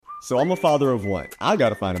So I'm a father of one. I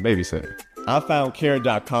gotta find a babysitter. I found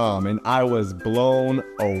Care.com and I was blown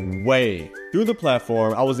away. Through the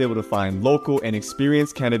platform, I was able to find local and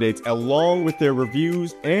experienced candidates along with their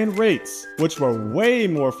reviews and rates, which were way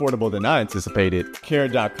more affordable than I anticipated.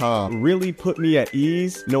 Care.com really put me at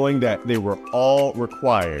ease knowing that they were all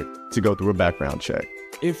required to go through a background check.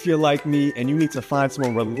 If you're like me and you need to find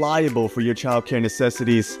someone reliable for your childcare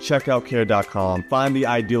necessities, check out Care.com. Find the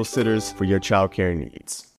ideal sitters for your childcare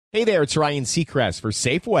needs. Hey there, it's Ryan Seacrest for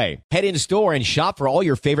Safeway. Head in store and shop for all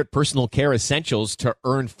your favorite personal care essentials to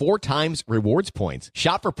earn 4 times rewards points.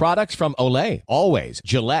 Shop for products from Olay, Always,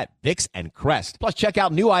 Gillette, Vicks, and Crest. Plus, check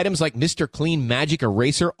out new items like Mr. Clean Magic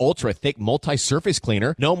Eraser Ultra Thick Multi-Surface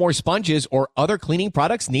Cleaner. No more sponges or other cleaning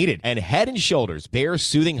products needed. And Head & Shoulders Bare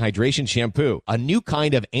Soothing Hydration Shampoo, a new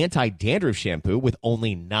kind of anti-dandruff shampoo with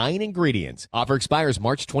only 9 ingredients. Offer expires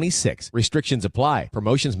March 26. Restrictions apply.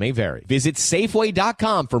 Promotions may vary. Visit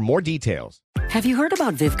Safeway.com for more details. Have you heard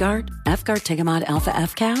about Vyvgart, Efgart Tigamod Alpha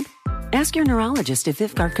FCAB? Ask your neurologist if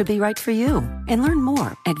Vyvgart could be right for you and learn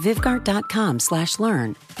more at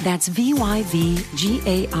Vyvgart.com/learn. That's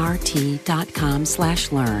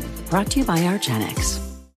VYVGART.com/learn. Brought to you by argenx.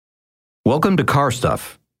 Welcome to Car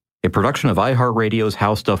Stuff, a production of iHeartRadio's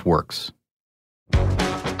How Stuff Works.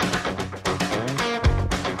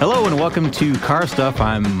 Hello and welcome to Car Stuff.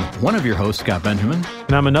 I'm one of your hosts, Scott Benjamin.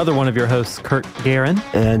 And I'm another one of your hosts, Kurt Guerin.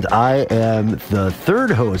 And I am the third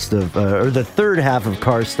host of, or the third half of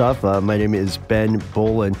Car Stuff. My name is Ben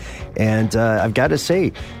Bolin. And I've got to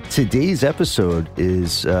say, today's episode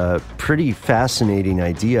is a pretty fascinating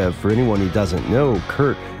idea. For anyone who doesn't know,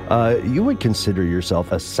 Kurt, you would consider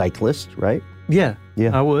yourself a cyclist, right? Yeah,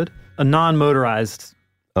 I would. A non-motorized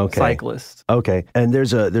cyclist. Okay. And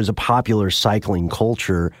there's a popular cycling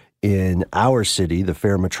culture in our city, the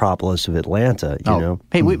fair metropolis of Atlanta, you know.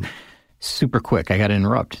 Hey, wait, super quick. I got to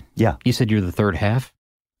interrupt. Yeah. You said you're the third half?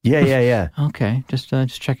 Yeah. Okay. Just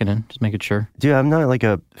checking in. Just making sure. Dude, I'm not like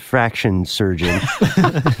a fraction surgeon.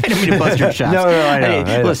 I don't mean to bust your chops. No, I know.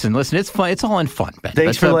 Hey, listen. It's fun. It's all in fun, Ben.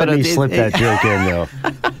 Thanks for letting me slip that joke in, though.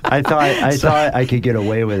 I thought I could get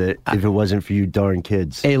away with it if it wasn't for you darn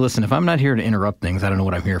kids. Hey, listen, if I'm not here to interrupt things, I don't know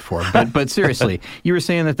what I'm here for. But seriously, you were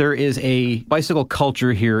saying that there is a bicycle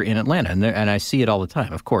culture here in Atlanta, and I see it all the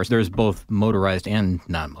time. Of course, there's both motorized and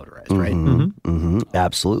non-motorized, right?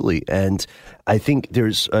 Absolutely. And I think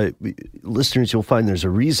there's, listeners, you'll find there's a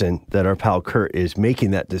reason that our pal Kurt is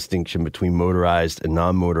making that distinction between motorized and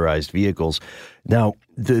non-motorized vehicles. Now,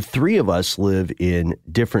 the three of us live in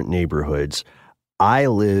different neighborhoods. I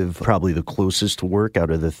live probably the closest to work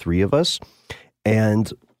out of the three of us.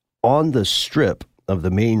 And on the strip of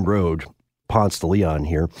the main road, Ponce de Leon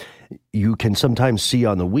here, you can sometimes see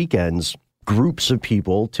on the weekends groups of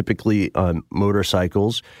people, typically on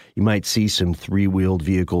motorcycles. You might see some three-wheeled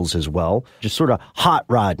vehicles as well, just sort of hot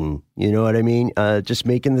rodding, you know what I mean? Just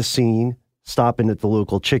making the scene, stopping at the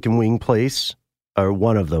local chicken wing place, or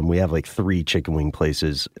one of them. We have like 3 chicken wing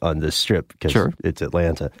places on this strip because it's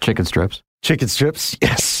Atlanta. Chicken strips. Chicken strips,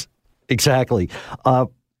 yes, exactly.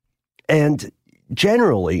 And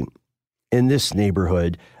generally, in this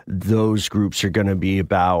neighborhood, those groups are going to be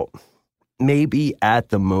about maybe at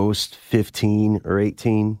the most 15 or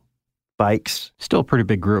 18 bikes. Still a pretty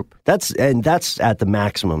big group. That's at the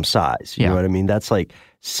maximum size. You know what I mean? That's like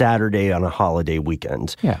Saturday on a holiday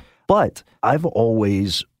weekend. Yeah. But I've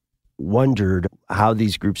always wondered how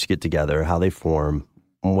these groups get together, how they form,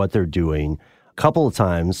 and what they're doing. A couple of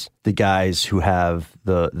times, the guys who have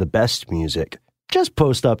the best music just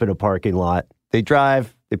post up in a parking lot. They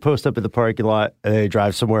drive, they post up at the parking lot, and they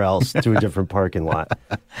drive somewhere else to a different parking lot.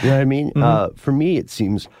 You know what I mean? For me, it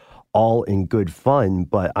seems all in good fun,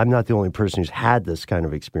 but I'm not the only person who's had this kind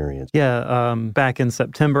of experience. Yeah, back in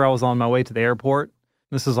September, I was on my way to the airport.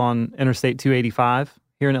 This is on Interstate 285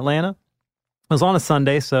 here in Atlanta. It was on a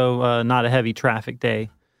Sunday, so not a heavy traffic day.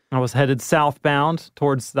 I was headed southbound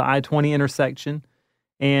towards the I-20 intersection,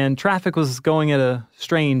 and traffic was going at a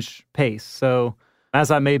strange pace. So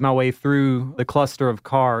as I made my way through the cluster of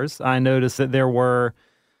cars, I noticed that there were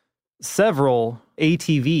several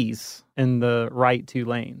ATVs in the right 2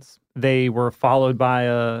 lanes. They were followed by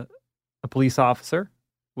a police officer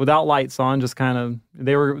without lights on, just kind of,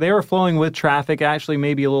 they were flowing with traffic, actually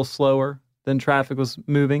maybe a little slower than traffic was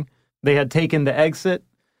moving. They had taken the exit,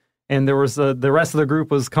 and there was the rest of the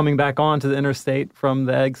group was coming back onto the interstate from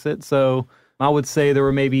the exit. So I would say there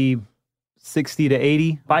were maybe 60 to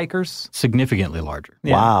 80 bikers. Significantly larger.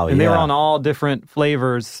 Yeah. Wow, and they were on all different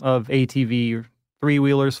flavors of ATV,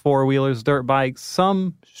 3-wheelers, 4-wheelers, dirt bikes,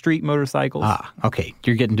 some street motorcycles. Okay.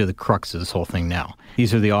 You're getting to the crux of this whole thing now.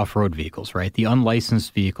 These are the off-road vehicles, right? The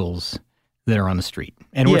unlicensed vehicles that are on the street.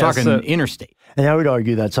 And we're talking interstate. And I would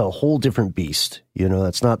argue that's a whole different beast.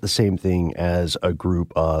 That's not the same thing as a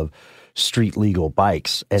group of street legal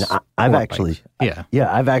bikes. And I've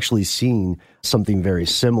actually seen something very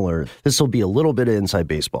similar. This will be a little bit of inside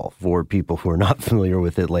baseball for people who are not familiar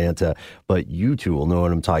with Atlanta, but you two will know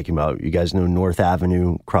what I'm talking about. You guys know North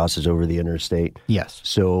Avenue crosses over the interstate? Yes.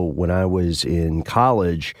 So when I was in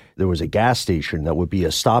college, there was a gas station that would be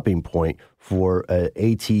a stopping point for an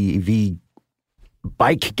ATV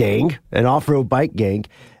bike gang, an off-road bike gang.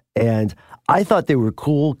 And I thought they were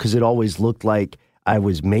cool because it always looked like I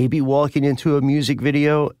was maybe walking into a music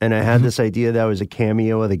video, and I had this idea that I was a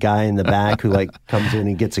cameo of the guy in the back who comes in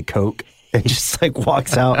and gets a Coke and just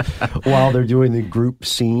walks out while they're doing the group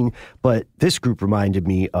scene. But this group reminded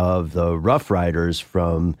me of the Rough Riders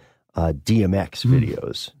from DMX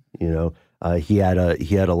videos. He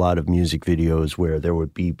had a lot of music videos where there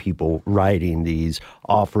would be people riding these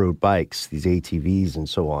off-road bikes, these ATVs and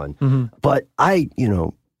so on. Mm-hmm. But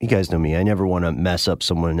you guys know me, I never want to mess up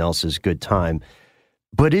someone else's good time.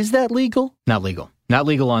 But is that legal? Not legal. Not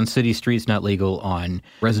legal on city streets, not legal on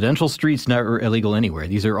residential streets, not illegal anywhere.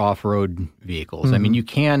 These are off-road vehicles. Mm-hmm. I mean, you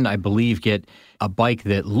can, I believe, get a bike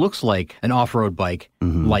that looks like an off-road bike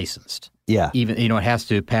licensed. Yeah. Even, it has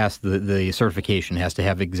to pass the certification, has to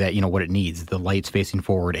have exact, what it needs, the lights facing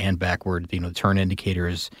forward and backward, the turn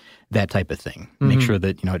indicators, that type of thing. Make sure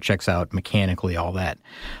that, it checks out mechanically, all that.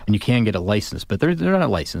 And you can get a license, but they're not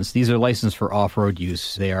licensed. These are licensed for off-road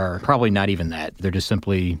use. They are probably not even that. They're just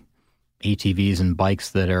simply ATVs and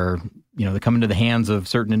bikes that are, they come into the hands of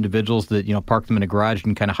certain individuals that, park them in a garage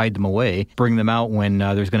and kind of hide them away, bring them out when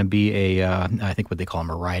there's going to be I think what they call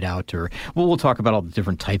them, a ride out, or we'll talk about all the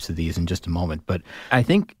different types of these in just a moment. But I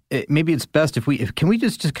think maybe it's best if we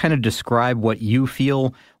just kind of describe what you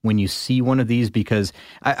feel when you see one of these, because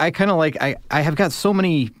I kind of I have got so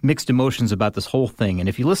many mixed emotions about this whole thing. And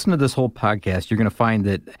if you listen to this whole podcast, you're going to find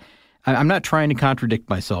that I'm not trying to contradict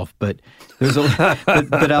myself, but there's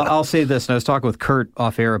but I'll say this. And I was talking with Kurt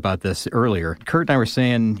off air about this earlier. Kurt and I were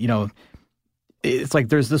saying, it's like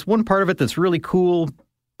there's this one part of it that's really cool,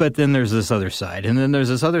 but then there's this other side, and then there's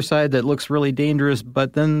this other side that looks really dangerous,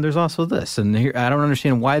 but then there's also this. And here, I don't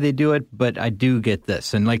understand why they do it, but I do get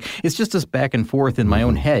this. And it's just this back and forth in my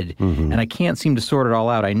own head, and I can't seem to sort it all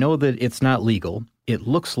out. I know that it's not legal. It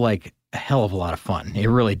looks like a hell of a lot of fun. It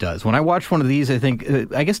really does. When I watch one of these, I think,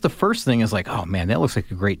 I guess the first thing is oh man, that looks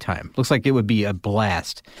like a great time. Looks like it would be a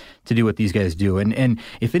blast to do what these guys do. And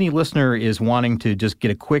if any listener is wanting to just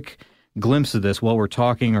get a quick glimpse of this while we're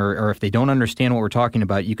talking, or if they don't understand what we're talking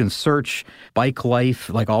about, you can search Bike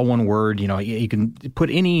Life, all one word. You can put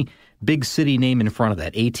any big city name in front of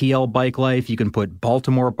that. ATL Bike Life. You can put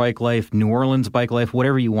Baltimore Bike Life, New Orleans Bike Life,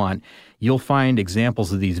 whatever you want. You'll find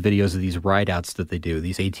examples of these videos of these ride-outs that they do,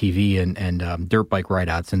 these ATV and dirt bike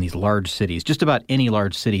ride-outs in these large cities. Just about any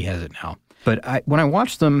large city has it now. But when I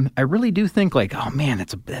watch them, I really do think oh man,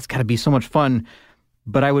 that's got to be so much fun.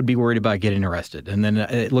 But I would be worried about getting arrested. And then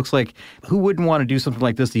it looks like who wouldn't want to do something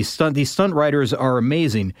like this? These stunt riders are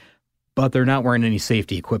amazing, but they're not wearing any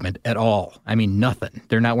safety equipment at all. I mean, nothing.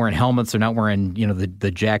 They're not wearing helmets. They're not wearing,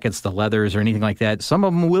 the jackets, the leathers, or anything like that. Some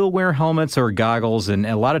of them will wear helmets or goggles, and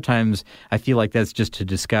a lot of times I feel like that's just to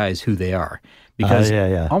disguise who they are. Because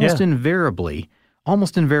almost invariably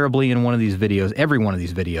in one of these videos, every one of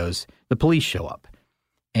these videos, the police show up.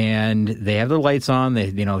 And they have their lights on. They,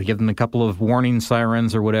 give them a couple of warning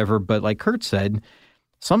sirens or whatever. But like Kurt said,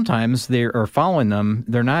 sometimes they are following them.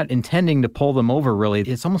 They're not intending to pull them over, really.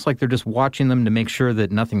 It's almost like they're just watching them to make sure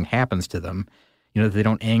that nothing happens to them, that they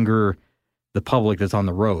don't anger the public that's on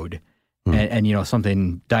the road. And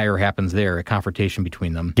something dire happens there, a confrontation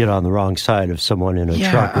between them. Get on the wrong side of someone in a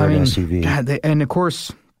truck or an SUV. God, and of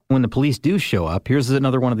course, when the police do show up, here's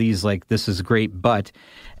another one of these, this is great, but...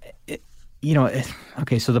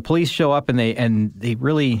 okay, so the police show up and they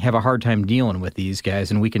really have a hard time dealing with these guys,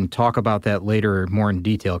 and we can talk about that later more in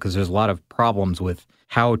detail because there's a lot of problems with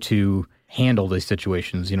how to handle these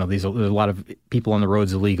situations. There's a lot of people on the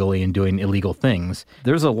roads illegally and doing illegal things.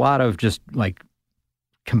 There's a lot of just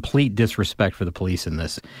complete disrespect for the police in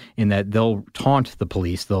this, in that they'll taunt the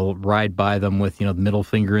police. They'll ride by them with, the middle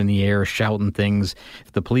finger in the air, shouting things.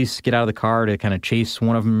 If the police get out of the car to kind of chase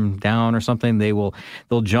one of them down or something, they'll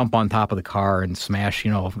jump on top of the car and smash,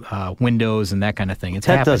 windows and that kind of thing.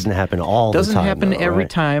 That doesn't happen all the time. Doesn't happen every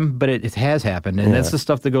time, but it has happened. And that's the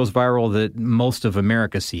stuff that goes viral that most of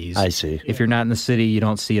America sees. I see. If you're not in the city, you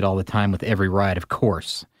don't see it all the time with every ride, of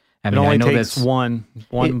course. It only takes one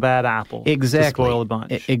bad apple to spoil a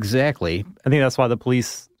bunch. Exactly. I think that's why the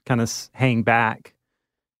police kind of hang back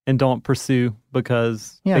and don't pursue,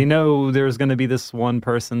 because they know there's going to be this one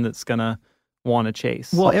person that's going to want to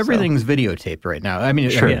chase. Well, So- everything's videotaped right now. I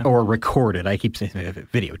mean, Sure. or recorded. I keep saying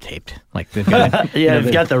videotaped. Like they've got,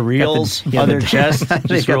 They've got the reels on their chest, they've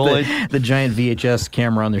just got rolling. the giant VHS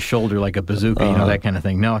camera on their shoulder like a bazooka, that kind of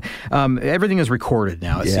thing. No, everything is recorded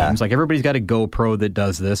now, it seems. Like everybody's got a GoPro that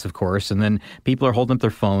does this, of course, and then people are holding up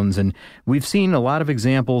their phones. And we've seen a lot of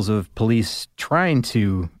examples of police trying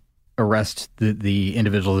to arrest the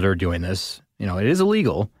individuals that are doing this. It is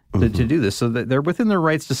illegal to do this, so that they're within their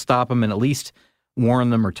rights to stop them and at least warn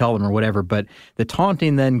them or tell them or whatever. But the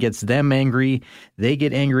taunting then gets them angry. They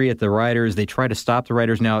get angry at the riders. They try to stop the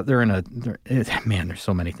riders. Now they're there's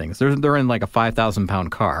so many things. They're in like a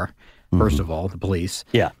 5,000-pound car. First of all, the police,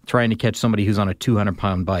 trying to catch somebody who's on a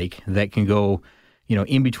 200-pound bike that can go,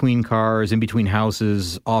 in between cars, in between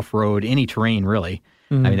houses, off road, any terrain really.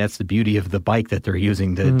 I mean, that's the beauty of the bike that they're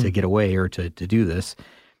using to get away or to do this.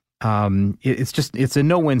 It's a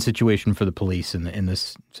no-win situation for the police in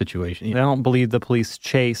this situation. I don't believe the police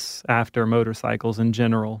chase after motorcycles in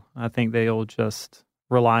general. I think they'll just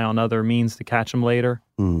rely on other means to catch them later,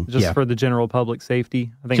 just for the general public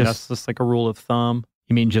safety. I think that's just like a rule of thumb.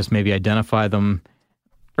 You mean just maybe identify them,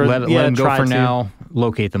 Or, let them go try for to. now,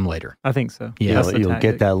 locate them later. I think so. Yeah, That's the You'll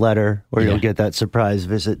tactic. get that letter, or you'll Yeah. get that surprise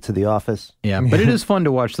visit to the office. Yeah, but it is fun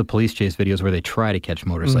to watch the police chase videos where they try to catch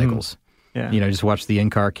motorcycles. Yeah. Just watch the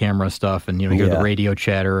in-car camera stuff and, hear the radio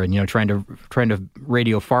chatter and, trying to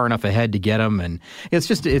radio far enough ahead to get them. And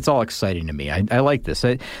it's all exciting to me. I like this.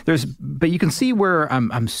 But you can see where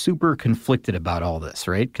I'm super conflicted about all this,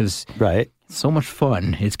 right? Because Right. it's so much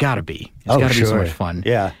fun. It's got to be. It's got to be so much fun.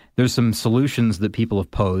 Yeah. There's some solutions that people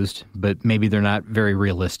have posed, but maybe they're not very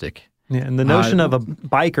realistic. Yeah, and the notion of a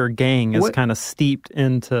biker gang is what- kind of steeped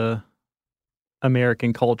into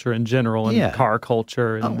American culture in general and car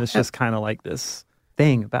culture, and it's just kind of like this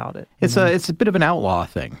thing about it. It's a bit of an outlaw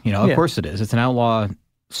thing. Of Yeah. course it is. It's an outlaw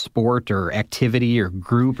sport or activity or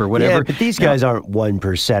group or whatever. Yeah, but these guys aren't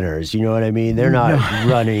 1%ers. You know what I mean? They're not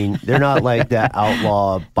running. They're not like the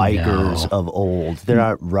outlaw bikers of old. They're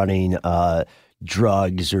not running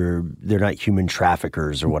drugs, or they're not human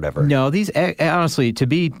traffickers or whatever. No, these honestly, to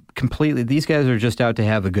be completely, these guys are just out to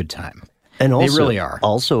have a good time. And also, they really are.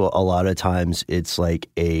 Also, a lot of times it's like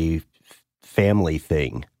a family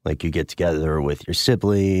thing. Like you get together with your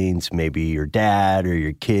siblings, maybe your dad or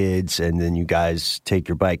your kids, and then you guys take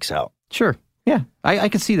your bikes out. Sure. Yeah, I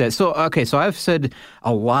can see that. So, okay, so I've said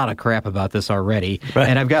a lot of crap about this already,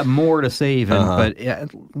 and I've got more to say even, but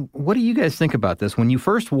what do you guys think about this? When you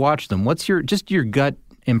first watch them, what's your gut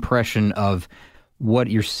impression of what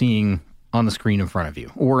you're seeing on the screen in front of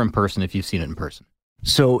you, or in person if you've seen it in person?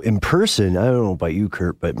 So in person, I don't know about you,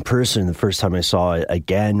 Kurt, but in person, the first time I saw it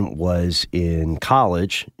again was in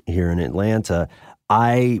college here in Atlanta.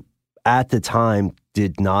 I, at the time,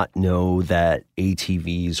 did not know that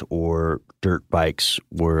ATVs or dirt bikes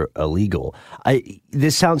were illegal.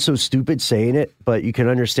 This sounds so stupid saying it, but you can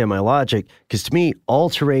understand my logic, because to me,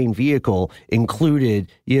 all-terrain vehicle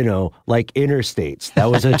included, like interstates. That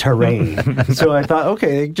was a terrain. So I thought,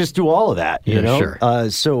 okay, just do all of that, you know? Sure.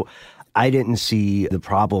 So I didn't see the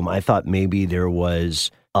problem. I thought maybe there was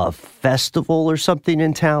a festival or something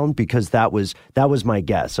in town, because that was my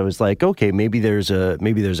guess. I was like, okay, maybe there's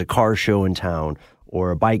a car show in town,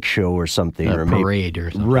 or a bike show or something, A or parade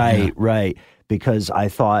or something. Right, right. Because I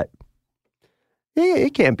thought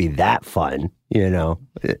it can't be that fun,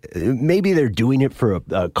 Maybe they're doing it for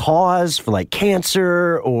a cause, for like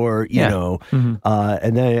cancer, or you know.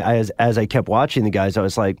 And then as I kept watching the guys, I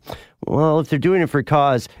was like, well, if they're doing it for a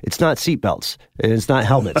cause, it's not seatbelts and it's not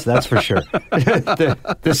helmets. That's for sure.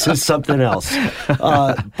 This is something else.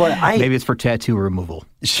 But maybe it's for tattoo removal.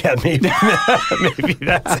 Yeah, maybe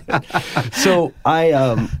that's it. So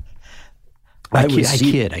I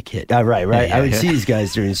kid. Right. Yeah, I would see these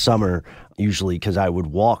guys during summer, usually because I would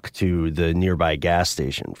walk to the nearby gas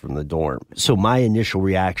station from the dorm. So my initial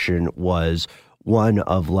reaction was one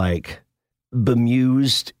of like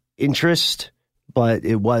bemused interest, but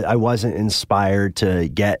I wasn't inspired to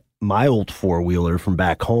get my old four-wheeler from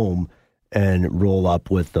back home and roll up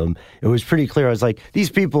with them. It was pretty clear. I was like, these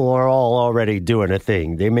people are all already doing a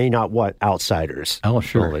thing. They may not want outsiders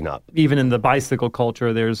rolling up. Even in the bicycle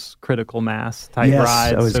culture, there's critical mass type I was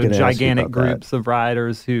rides. So gonna ask you gigantic about that. groups of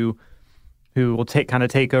riders who will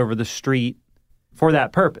take over the street for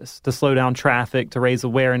that purpose, to slow down traffic, to raise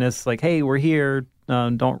awareness, like, hey, we're here,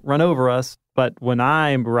 don't run over us. But when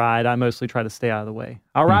I ride, I mostly try to stay out of the way.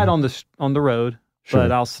 I'll ride on the road,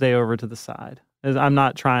 but I'll stay over to the side. I'm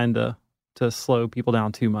not trying to slow people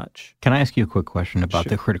down too much. Can I ask you a quick question about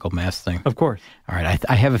the critical mass thing? Of course. All right.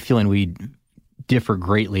 I have a feeling we differ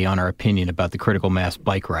greatly on our opinion about the critical mass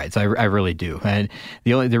bike rides. I really do. And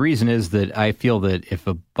the reason is that I feel that if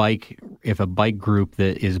a bike group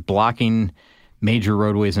that is blocking major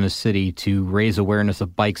roadways in a city to raise awareness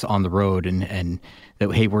of bikes on the road and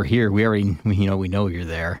that, hey, we're here, we know you're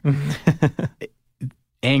there.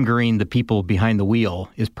 Angering the people behind the wheel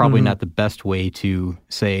is probably not the best way to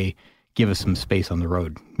say, give us some space on the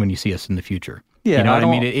road when you see us in the future. Yeah, you know what I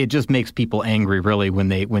mean? It just makes people angry, really,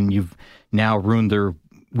 when you've now ruined their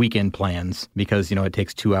weekend plans because, it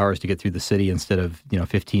takes 2 hours to get through the city instead of,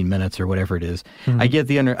 15 minutes or whatever it is.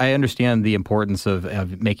 Mm-hmm. I understand the importance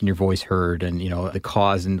of making your voice heard and, the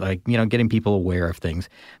cause and getting people aware of things.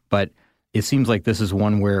 But it seems like this is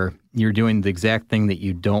one where you're doing the exact thing that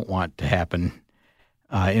you don't want to happen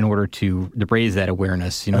in order to raise that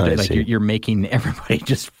awareness. You're making everybody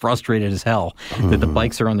just frustrated as hell that the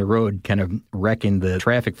bikes are on the road kind of wrecking the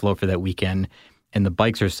traffic flow for that weekend. And the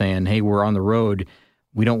bikes are saying, hey, we're on the road.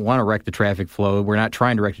 We don't want to wreck the traffic flow. We're not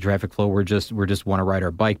trying to wreck the traffic flow. We just want to ride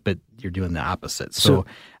our bike, but you're doing the opposite. So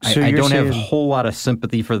I don't have a whole lot of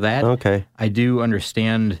sympathy for that. Okay. I do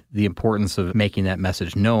understand the importance of making that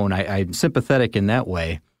message known. I'm sympathetic in that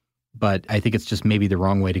way. But I think it's just maybe the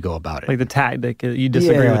wrong way to go about it. Like the tactic, you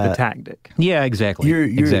disagree with the tactic. Yeah, exactly.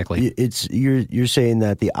 Exactly. You're saying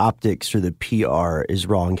that the optics or the PR is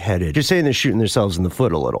wrong-headed. You're saying they're shooting themselves in the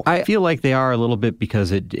foot a little. I feel like they are a little bit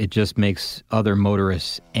because it just makes other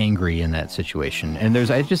motorists angry in that situation. And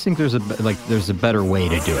I just think there's a better way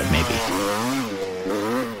to do it, maybe.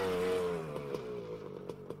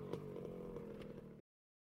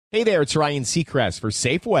 Hey there, it's Ryan Seacrest for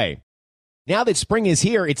Safeway. Now that spring is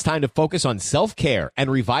here, it's time to focus on self-care and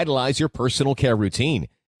revitalize your personal care routine.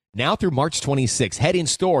 Now through March 26, head in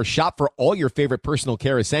store, shop for all your favorite personal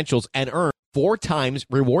care essentials, and earn 4 times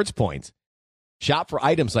rewards points. Shop for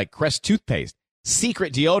items like Crest toothpaste,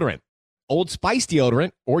 Secret deodorant, Old Spice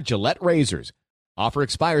deodorant, or Gillette razors. Offer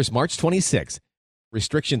expires March 26.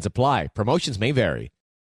 Restrictions apply. Promotions may vary.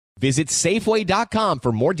 Visit Safeway.com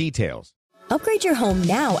for more details. Upgrade your home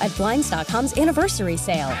now at Blinds.com's anniversary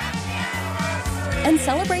sale. And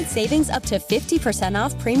celebrate savings up to 50%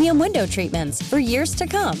 off premium window treatments for years to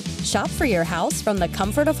come. Shop for your house from the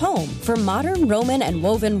comfort of home for modern Roman and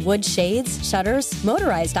woven wood shades, shutters,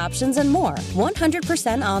 motorized options, and more.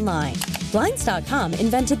 100% online. Blinds.com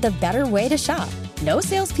invented the better way to shop. No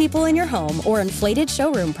salespeople in your home or inflated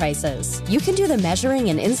showroom prices. You can do the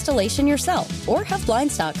measuring and installation yourself or have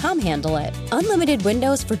Blinds.com handle it. Unlimited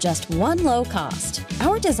windows for just one low cost.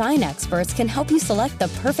 Our design experts can help you select the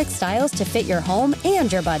perfect styles to fit your home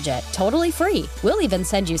and your budget. Totally free. We'll even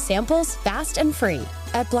send you samples fast and free.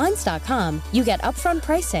 At Blinds.com, you get upfront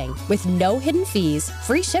pricing with no hidden fees,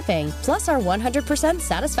 free shipping, plus our 100%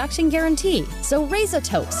 satisfaction guarantee. So raise a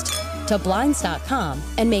toast to Blinds.com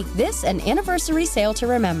and make this an anniversary sale to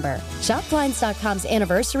remember. Shop Blinds.com's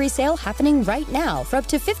anniversary sale happening right now for up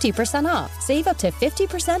to 50% off. Save up to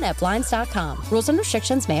 50% at Blinds.com. Rules and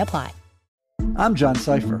restrictions may apply. I'm John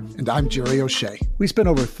Cipher. And I'm Jerry O'Shea. We spent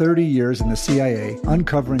over 30 years in the CIA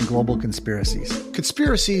uncovering global conspiracies.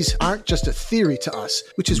 Conspiracies aren't just a theory to us,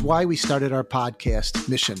 which is why we started our podcast,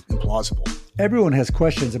 Mission Implausible. Everyone has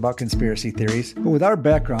questions about conspiracy theories, but with our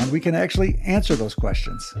background, we can actually answer those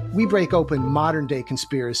questions. We break open modern-day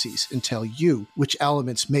conspiracies and tell you which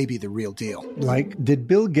elements may be the real deal. Like, did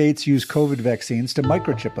Bill Gates use COVID vaccines to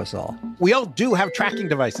microchip us all? We all do have tracking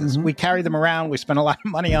devices. We carry them around. We spend a lot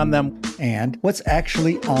of money on them. And what's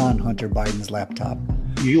actually on Hunter Biden's laptop?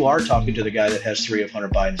 You are talking to the guy that has 3 of Hunter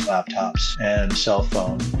Biden's laptops and cell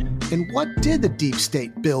phone. And what did the deep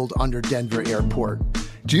state build under Denver Airport?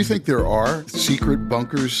 Do you think there are secret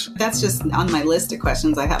bunkers? That's just on my list of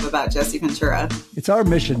questions I have about Jesse Ventura. It's our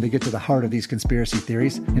mission to get to the heart of these conspiracy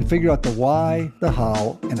theories and figure out the why, the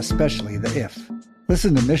how, and especially the if.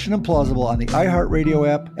 Listen to Mission Implausible on the iHeartRadio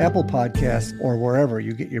app, Apple Podcasts, or wherever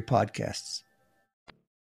you get your podcasts.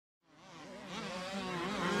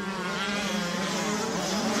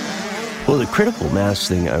 Well, the critical mass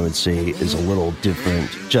thing, I would say, is a little different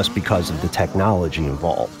just because of the technology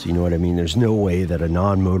involved. You know what I mean? There's no way that a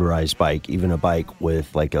non-motorized bike, even a bike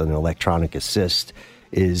with like an electronic assist,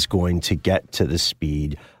 is going to get to the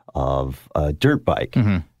speed of a dirt bike.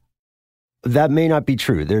 Mm-hmm. That may not be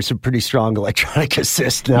true. There's a pretty strong electronic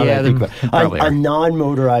assist now. Yeah, that I think about. A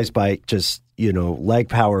non-motorized bike, just, leg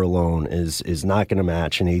power alone is not going to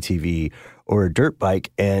match an ATV or a dirt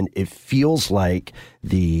bike. And it feels like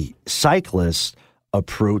the cyclists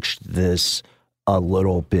approached this a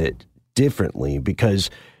little bit differently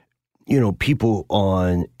because, people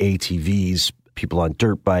on ATVs, people on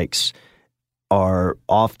dirt bikes, are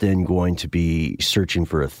often going to be searching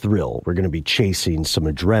for a thrill. We're going to be chasing some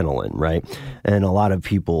adrenaline, right? And a lot of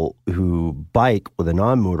people who bike with a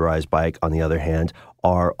non-motorized bike, on the other hand,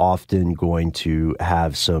 are often going to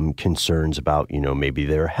have some concerns about, maybe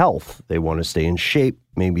their health. They want to stay in shape.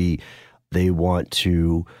 Maybe they want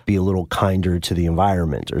to be a little kinder to the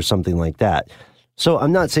environment or something like that. So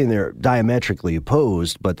I'm not saying they're diametrically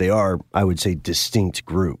opposed, but they are, I would say, distinct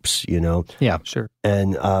groups, Yeah, sure.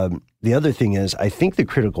 And the other thing is, I think the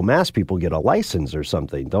critical mass people get a license or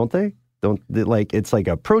something, don't they? It's like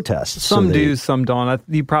a protest. Some do, some don't.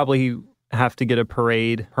 You probably have to get a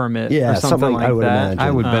parade permit or something like I would that. imagine.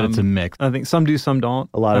 I would bet it's a mix. I think some do, some don't.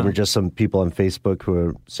 A lot of them are just some people on Facebook who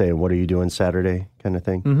are saying, "What are you doing Saturday?" kind of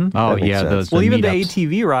thing. Mm-hmm. Oh, yeah. Even the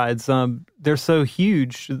ATV rides, they're so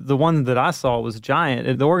huge. The one that I saw was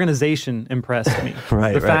giant. The organization impressed me.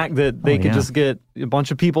 The fact that they could just get a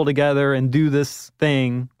bunch of people together and do this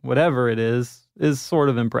thing, whatever it is sort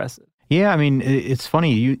of impressive. Yeah, I mean, it's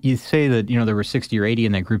funny. You say that, there were 60 or 80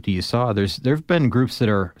 in that group that you saw. There've been groups that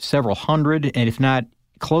are several hundred, and if not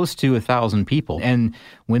close to 1,000 people. And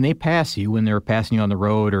when they pass you, when they're passing you on the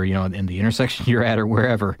road or, in the intersection you're at or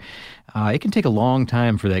wherever, it can take a long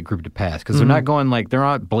time for that group to pass because they're not going they're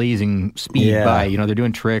not blazing speed by. They're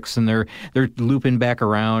doing tricks and they're looping back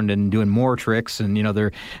around and doing more tricks and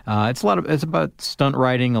it's about stunt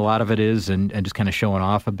riding. A lot of it is and just kind of showing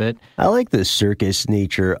off a bit. I like the circus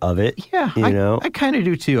nature of it. Yeah, I kind of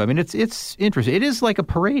do too. I mean, it's interesting. It is like a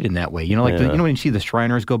parade in that way. When you see the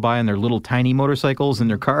Shriners go by on their little tiny motorcycles and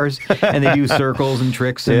their cars and they do circles and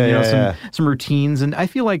tricks and some routines. And I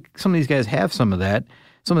feel like some of these guys have some of that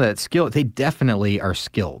skill. They definitely are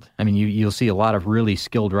skilled. I mean, you'll see a lot of really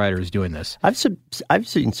skilled riders doing this. I've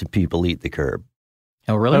seen some people eat the curb.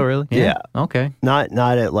 Oh, really? Oh, really? Yeah. Okay. Not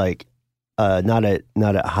at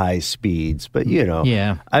not at high speeds, but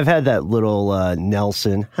Yeah. I've had that little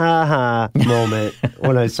Nelson moment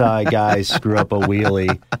when I saw a guy screw up a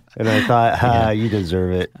wheelie, and I thought, you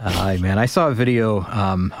deserve it. Man, I saw a video.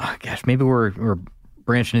 Maybe we're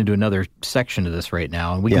branching into another section of this right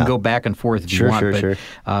now, and we can go back and forth if you want. Sure.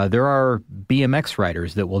 There are BMX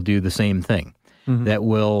riders that will do the same thing. That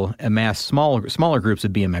will amass smaller groups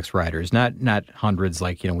of BMX riders, not hundreds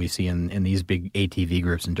like we see in these big ATV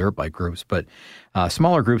groups and dirt bike groups, but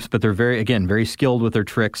smaller groups. But they're very skilled with their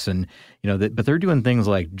tricks, and but they're doing things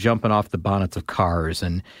like jumping off the bonnets of cars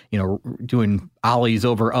and doing ollies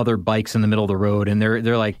over other bikes in the middle of the road, and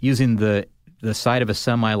they're like using the side of a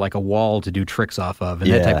semi like a wall to do tricks off of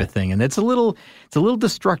and that type of thing. And it's a little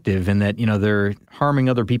destructive in that they're harming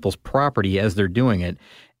other people's property as they're doing it.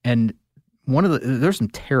 And there's some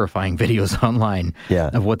terrifying videos online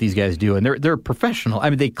of what these guys do, and they're professional. I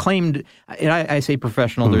mean, they claimed, and I say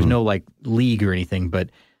professional. There's no league or anything, but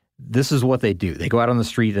this is what they do. They go out on the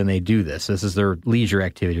street and they do this. This is their leisure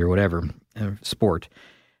activity or whatever sport.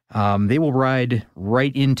 They will ride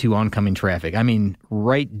right into oncoming traffic. I mean,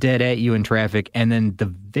 right dead at you in traffic, and then the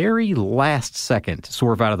very last second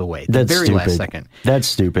swerve out of the way. Last second. That's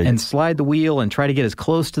stupid. And slide the wheel and try to get as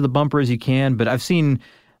close to the bumper as you can. But I've seen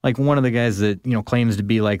one of the guys that claims to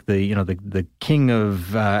be the king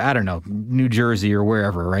of New Jersey or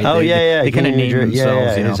wherever, right? Oh, they kind of name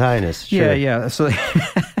themselves. His Highness. Sure. Yeah. So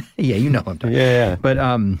you know him. Yeah. But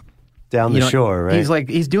down the shore, right?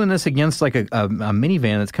 He's doing this against a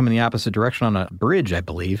minivan that's coming the opposite direction on a bridge, I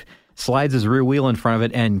believe. Slides his rear wheel in front of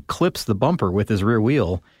it and clips the bumper with his rear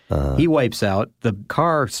wheel. He wipes out. The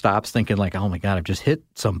car stops thinking oh my God, I've just hit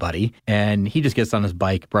somebody. And he just gets on his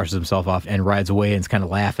bike, brushes himself off, and rides away and is kind of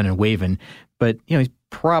laughing and waving. But, he's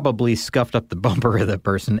probably scuffed up the bumper of that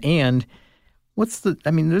person. And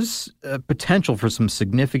there's potential for some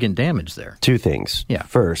significant damage there. Two things. Yeah.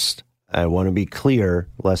 First, I want to be clear,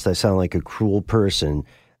 lest I sound like a cruel person,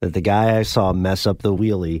 that the guy I saw mess up the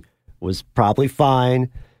wheelie was probably fine.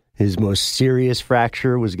 His most serious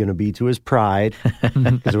fracture was going to be to his pride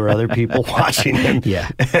because there were other people watching him.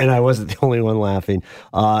 Yeah. And I wasn't the only one laughing.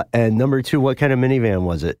 And number two, what kind of minivan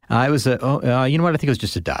was it? It was you know what? I think it was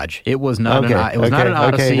just a Dodge. It was not not an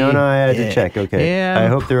Odyssey. Okay, no, I had to check. Okay. Yeah, I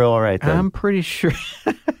hope they're all right then. I'm pretty sure.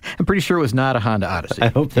 I'm pretty sure it was not a Honda Odyssey. I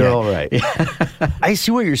hope they're all right. Yeah. I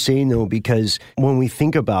see what you're saying, though, because when we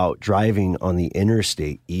think about driving on the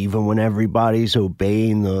interstate, even when everybody's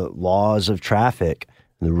obeying the laws of traffic,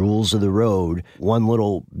 the rules of the road, one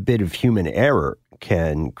little bit of human error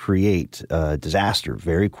can create disaster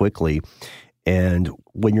very quickly. And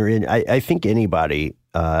when you're in, I think anybody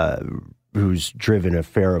who's driven a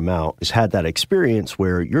fair amount has had that experience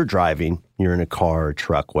where you're driving, you're in a car, a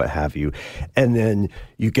truck, what have you, and then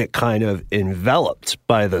you get kind of enveloped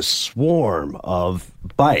by the swarm of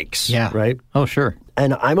bikes. Yeah. Right? Oh, sure.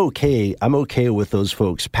 And I'm okay with those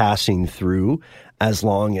folks passing through as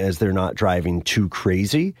long as they're not driving too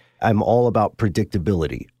crazy. I'm all about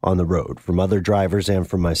predictability on the road from other drivers and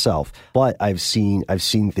from myself. But I've seen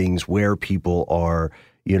things where people are,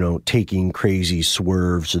 taking crazy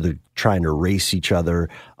swerves, or they're trying to race each other.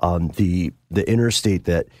 The interstate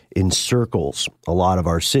that encircles a lot of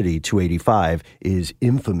our city, 285, is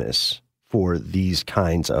infamous for these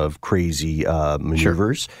kinds of crazy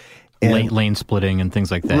maneuvers. Sure. Lane splitting and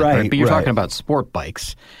things like that. Right? But you're talking about sport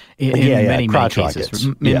bikes in many cases.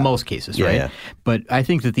 In most cases, right? Yeah. But I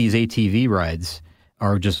think that these ATV rides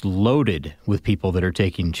are just loaded with people that are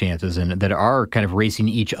taking chances and that are kind of racing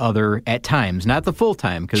each other at times, not the full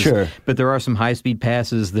time. Sure. But there are some high-speed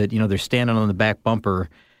passes that, they're standing on the back bumper,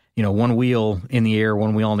 one wheel in the air,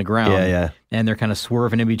 one wheel on the ground. Yeah. And they're kind of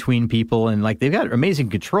swerving in between people, and they've got amazing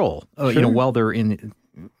control, while they're in,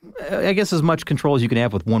 I guess, as much control as you can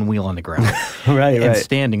have with one wheel on the ground. right.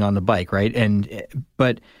 Standing on the bike, right?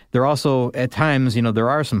 But there also, at times, there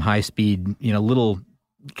are some high-speed, little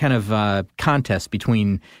kind of contests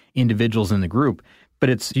between individuals in the group, but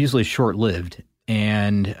it's usually short-lived.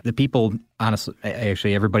 And the people, honestly,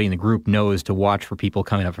 actually, everybody in the group knows to watch for people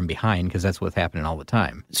coming up from behind because that's what's happening all the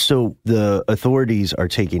time. So the authorities are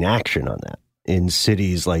taking action on that in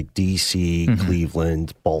cities like D.C.,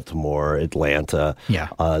 Cleveland, Baltimore, Atlanta. Yeah.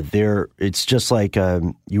 It's just like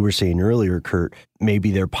you were saying earlier, Kurt,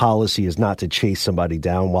 maybe their policy is not to chase somebody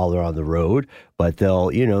down while they're on the road, but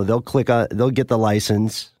they'll get the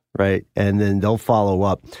license, right? And then they'll follow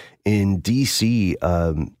up. In D.C.,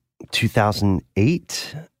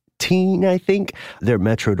 2018, I think, their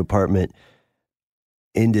Metro Department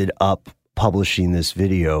ended up publishing this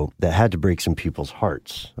video that had to break some people's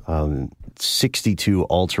hearts. 62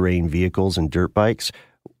 all-terrain vehicles and dirt bikes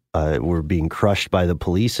were being crushed by the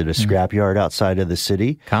police at a scrapyard outside of the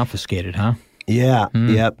city. Confiscated, huh? Yeah,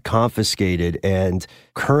 yep, confiscated. And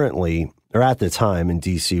currently, or at the time in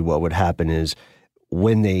D.C., what would happen is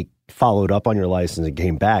when they followed up on your license and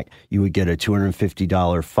came back, you would get a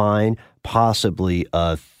 $250 fine, possibly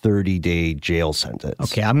a 30-day jail sentence.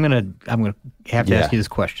 Okay, I'm gonna have to ask you this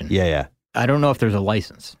question. Yeah. I don't know if there's a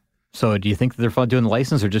license. So do you think that they're doing the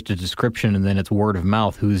license or just a description and then it's word of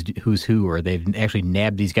mouth who's who, or they've actually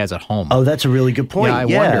nabbed these guys at home? Oh, that's a really good point. I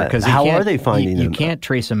wonder, because how are they finding them? You can't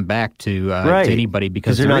trace them back to anybody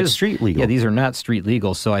because they're not street legal. Yeah, these are not street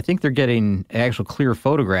legal. So I think they're getting actual clear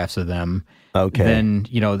photographs of them. Okay. Then,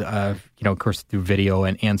 of course, through video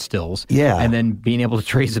and stills. Yeah. And then being able to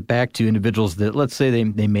trace it back to individuals that, let's say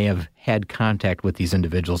they may have had contact with these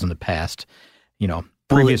individuals in the past,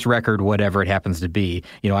 previous record, whatever it happens to be.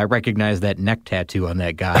 I recognize that neck tattoo on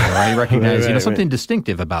that guy, or I recognize, something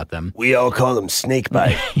distinctive about them. We all call them snake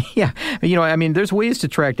bite. Yeah. There's ways to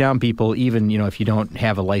track down people even, if you don't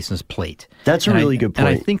have a license plate. That's a really good point.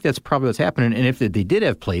 And I think that's probably what's happening. And if they did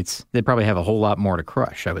have plates, they'd probably have a whole lot more to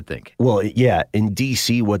crush, I would think. Well, yeah. In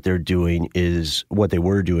D.C., what they were doing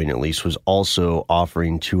at least, was also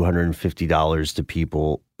offering $250 to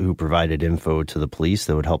people who provided info to the police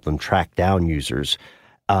that would help them track down users.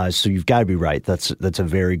 So you've got to be right. That's a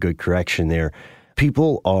very good correction there.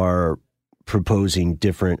 People are proposing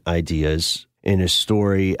different ideas. In a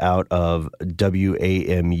story out of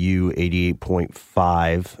WAMU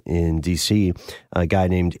 88.5 in D.C., a guy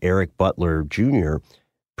named Eric Butler Jr.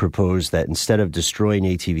 proposed that instead of destroying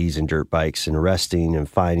ATVs and dirt bikes and arresting and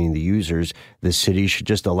fining the users, the city should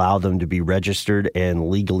just allow them to be registered and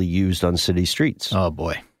legally used on city streets. Oh,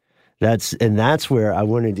 boy. That's where I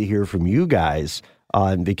wanted to hear from you guys.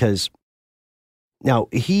 Because now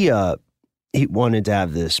he wanted to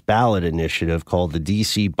have this ballot initiative called the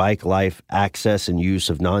DC Bike Life Access and Use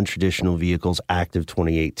of Non-Traditional Vehicles Act of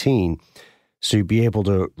 2018. So you'd be able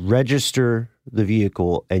to register the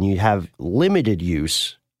vehicle and you'd have limited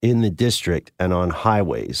use in the district and on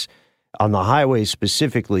highways. On the highways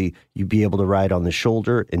specifically, you'd be able to ride on the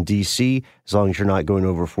shoulder in DC. As long as you're not going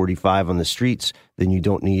over 45 on the streets, then you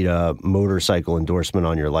don't need a motorcycle endorsement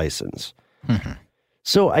on your license. Mm-hmm.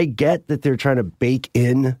 So I get that they're trying to bake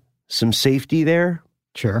in some safety there.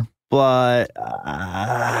 Sure. But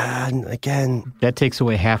again, that takes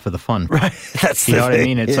away half of the fun. Right. That's you know what I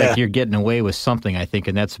mean? It's like you're getting away with something, I think,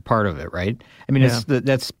 and that's a part of it, right? I mean,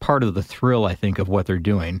 that's part of the thrill, I think, of what they're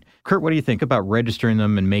doing. Kurt, what do you think about registering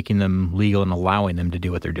them and making them legal and allowing them to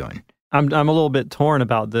do what they're doing? I'm a little bit torn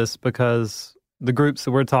about this because the groups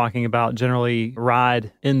that we're talking about generally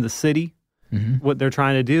ride in the city. Mm-hmm. What they're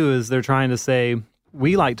trying to do is they're trying to say,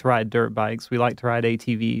 we like to ride dirt bikes. We like to ride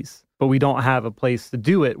ATVs, but we don't have a place to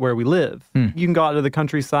do it where we live. You can go out to the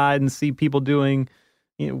countryside and see people doing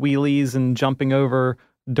wheelies and jumping over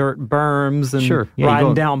dirt berms and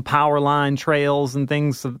riding down power line trails and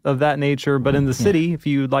things of that nature. But in the city, if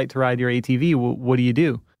you'd like to ride your ATV, what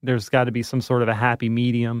do? There's got to be some sort of a happy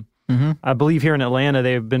medium. I believe here in Atlanta,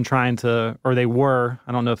 they've been trying to, or they were,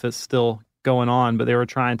 I don't know if it's still going on, but they were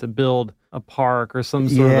trying to build a park or some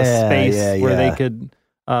sort of a space where they could,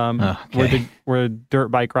 where dirt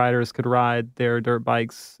bike riders could ride their dirt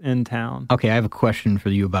bikes in town. Okay, I have a question for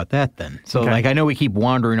you about that then. So, like, I know we keep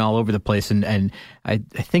wandering all over the place, and I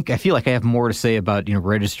feel like I have more to say about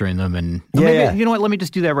registering them, and maybe, you know what? Let me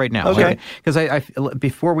just do that right now. Okay, because I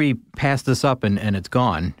before we pass this up and it's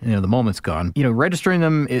gone, the moment's gone. Registering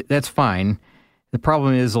them, that's fine. The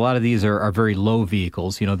problem is a lot of these are very low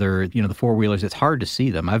vehicles. They're the four-wheelers. It's hard to see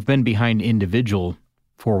them. I've been behind individual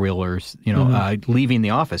four-wheelers, leaving the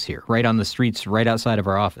office here, right on the streets, right outside of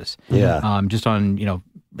our office. Just on,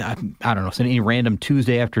 I don't know, any random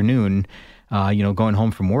Tuesday afternoon, going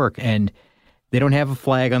home from work, and they don't have a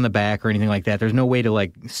flag on the back or anything like that. There's no way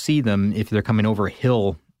to see them if they're coming over a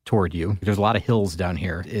hill toward you. There's a lot of hills down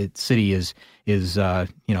here. City is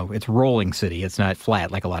it's rolling city. It's not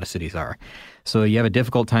flat like a lot of cities are. So you have a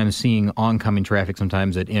difficult time seeing oncoming traffic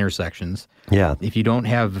sometimes at intersections. Yeah. If you don't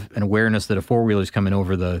have an awareness that a four-wheeler is coming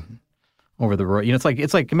over the road,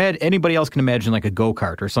 it's like anybody else can imagine like a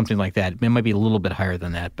go-kart or something like that. It might be a little bit higher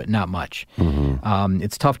than that, but not much.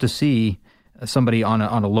 It's tough to see somebody on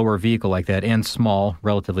a lower vehicle like that, and small,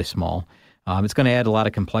 relatively small. It's going to add a lot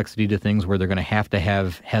of complexity to things where they're going to have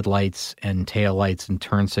headlights and taillights and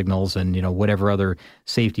turn signals and, whatever other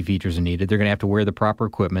safety features are needed. They're going to have to wear the proper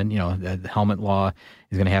equipment. The helmet law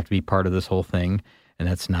is going to have to be part of this whole thing, and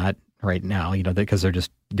that's not right now, because they're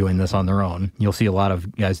just doing this on their own. You'll see a lot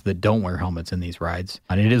of guys that don't wear helmets in these rides,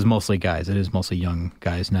 and it is mostly guys. It is mostly young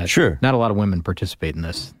guys. Not a lot of women participate in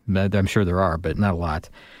this. I'm sure there are, but not a lot.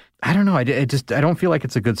 I don't know. I don't feel like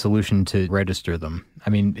it's a good solution to register them.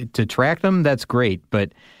 I mean, to track them, that's great.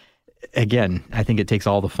 But again, I think it takes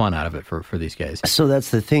all the fun out of it for these guys. So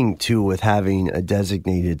that's the thing, too, with having a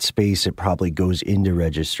designated space, it probably goes into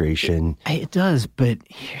registration. It does, but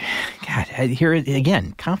God, here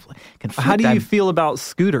again, conflict. How do you feel about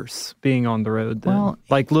scooters being on the road then? Well,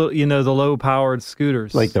 like, the low-powered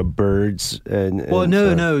scooters. Like the Birds and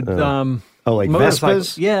like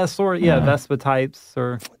Vespas? Yeah, sort of. Yeah, Vespa types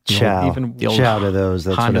or even chow to those.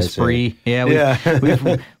 That's Honda Spree.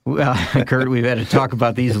 Kurt, we've had to talk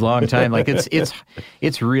about these a long time. Like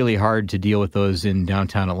it's really hard to deal with those in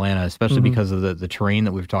downtown Atlanta, especially because of the terrain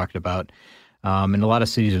that we've talked about. And a lot of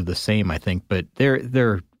cities are the same, I think. But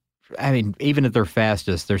they're even at their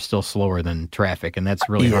fastest, they're still slower than traffic, and that's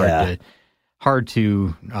really hard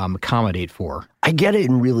to accommodate for. I get it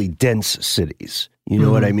in really dense cities. You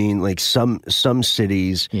know what I mean? Like some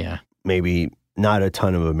cities, maybe not a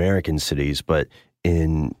ton of American cities, but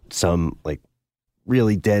in some like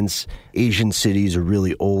really dense Asian cities or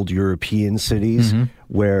really old European cities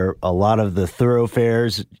where a lot of the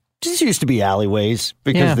thoroughfares just used to be alleyways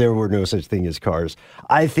because there were no such thing as cars.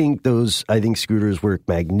 I think scooters work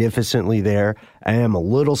magnificently there. I am a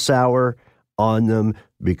little sour on them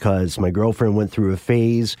because my girlfriend went through a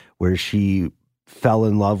phase where she fell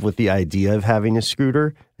in love with the idea of having a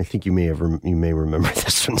scooter. I think you may remember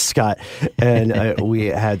this one, Scott. And we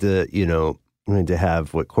had to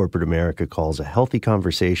have what corporate America calls a healthy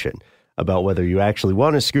conversation about whether you actually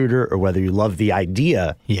want a scooter or whether you love the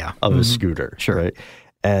idea of a scooter. Sure. Right?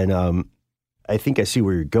 And I think I see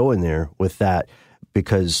where you're going there with that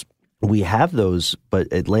because we have those,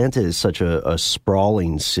 but Atlanta is such a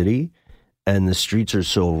sprawling city. And the streets are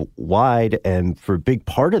so wide, and for a big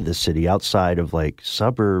part of the city, outside of like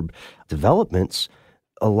suburb developments,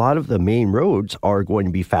 a lot of the main roads are going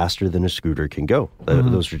to be faster than a scooter can go.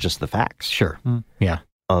 Those are just the facts. Sure. Yeah.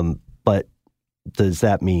 But does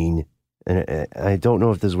that mean, and I don't know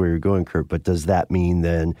if this is where you're going, Kurt, but does that mean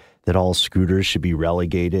then that all scooters should be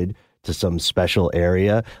relegated to some special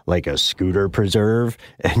area, like a scooter preserve,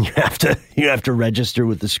 and you have to register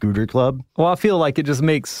with the scooter club? Well, I feel like it just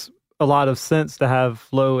makes a lot of sense to have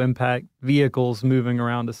low impact vehicles moving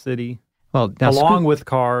around the city. Well, along with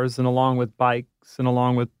cars and along with bikes and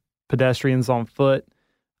along with pedestrians on foot.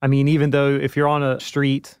 I mean, even though if you're on a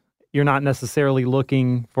street, you're not necessarily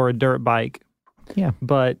looking for a dirt bike. Yeah.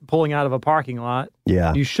 But pulling out of a parking lot,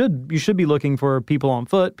 you should be looking for people on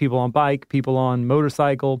foot, people on bike, people on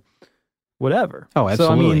motorcycle, whatever. Oh,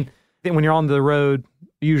 absolutely. So I mean, when you're on the road,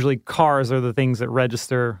 usually cars are the things that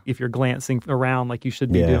register if you're glancing around like you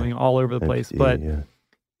should be doing all over the place. But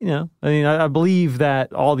I believe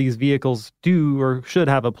that all these vehicles do or should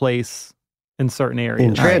have a place in certain areas.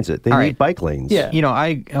 In transit. They need bike lanes. Yeah.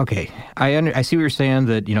 I see what you're saying,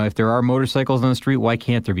 that, if there are motorcycles on the street, why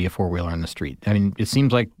can't there be a four-wheeler on the street? I mean, it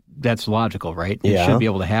seems like that's logical, right? It should be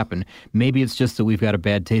able to happen. Maybe it's just that we've got a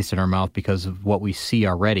bad taste in our mouth because of what we see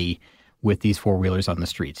already with these four-wheelers on the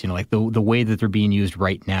streets, like the way that they're being used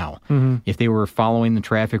right now. Mm-hmm. If they were following the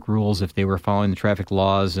traffic rules, if they were following the traffic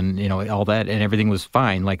laws and, all that, and everything was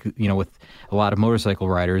fine, like, with a lot of motorcycle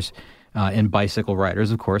riders and bicycle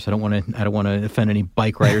riders, of course. I don't want to offend any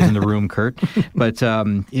bike riders in the room, Kurt. But,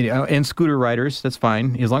 and scooter riders, that's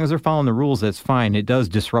fine. As long as they're following the rules, that's fine. It does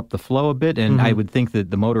disrupt the flow a bit, and I would think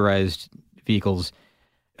that the motorized vehicles,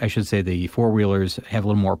 I should say the four-wheelers, have a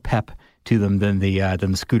little more pep to them than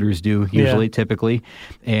the scooters do usually, typically.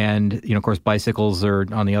 And, of course, bicycles are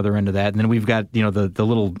on the other end of that. And then we've got, the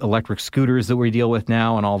little electric scooters that we deal with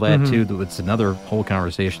now and all that, too. It's another whole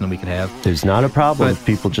conversation that we could have. There's not a problem if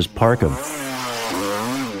people just park them.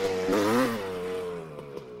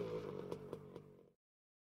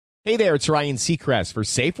 Hey there, it's Ryan Seacrest for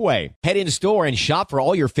Safeway. Head in store and shop for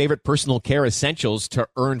all your favorite personal care essentials to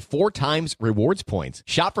earn 4 times rewards points.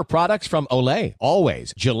 Shop for products from Olay,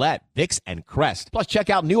 Always, Gillette, Vicks, and Crest. Plus,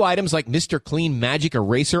 check out new items like Mr. Clean Magic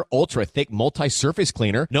Eraser Ultra Thick Multi-Surface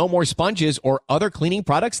Cleaner, no more sponges or other cleaning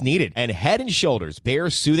products needed. And Head & Shoulders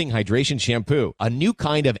Bare Soothing Hydration Shampoo, a new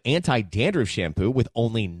kind of anti-dandruff shampoo with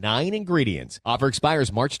only 9 ingredients. Offer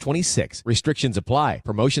expires March 26. Restrictions apply.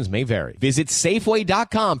 Promotions may vary. Visit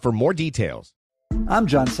Safeway.com for more details. I'm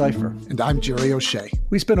John Cipher. And I'm Jerry O'Shea.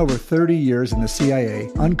 We spent over 30 years in the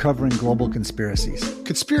CIA uncovering global conspiracies.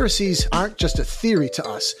 Conspiracies aren't just a theory to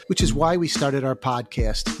us, which is why we started our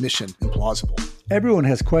podcast, Mission Implausible. Everyone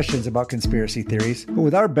has questions about conspiracy theories, but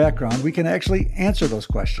with our background, we can actually answer those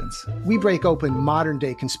questions. We break open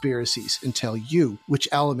modern-day conspiracies and tell you which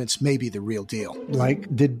elements may be the real deal.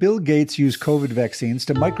 Like, did Bill Gates use COVID vaccines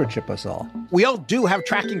to microchip us all? We all do have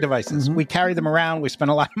tracking devices. We carry them around. We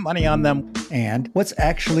spend a lot of money on them. And what's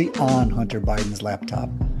actually on Hunter Biden's laptop?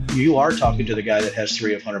 You are talking to the guy that has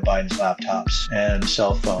 3 of Hunter Biden's laptops and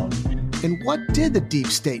cell phone. And what did the deep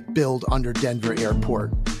state build under Denver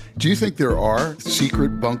Airport? Do you think there are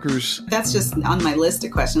secret bunkers? That's just on my list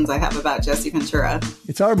of questions I have about Jesse Ventura.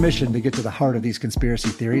 It's our mission to get to the heart of these conspiracy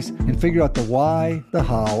theories and figure out the why, the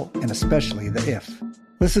how, and especially the if.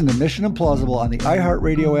 Listen to Mission Implausible on the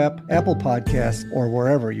iHeartRadio app, Apple Podcasts, or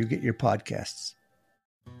wherever you get your podcasts.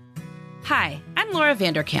 Hi, I'm Laura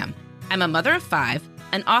Vanderkam. I'm a mother of 5,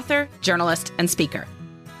 an author, journalist, and speaker.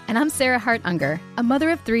 And I'm Sarah Hart Unger, a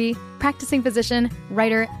mother of 3, practicing physician,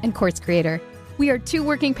 writer, and course creator. We are 2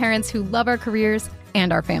 working parents who love our careers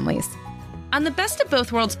and our families. On the Best of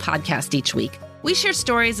Both Worlds podcast each week, we share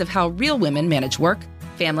stories of how real women manage work,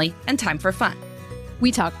 family, and time for fun.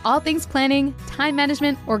 We talk all things planning, time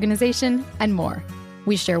management, organization, and more.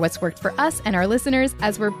 We share what's worked for us and our listeners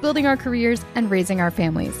as we're building our careers and raising our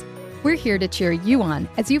families. We're here to cheer you on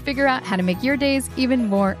as you figure out how to make your days even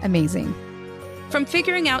more amazing. From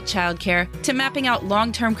figuring out childcare to mapping out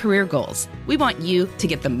long-term career goals, we want you to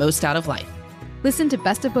get the most out of life. Listen to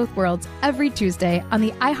Best of Both Worlds every Tuesday on the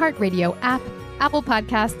iHeartRadio app, Apple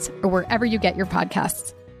Podcasts, or wherever you get your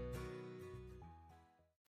podcasts.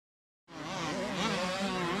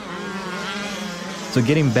 So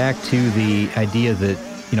getting back to the idea that,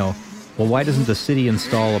 why doesn't the city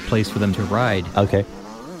install a place for them to ride? Okay.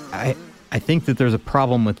 I think that there's a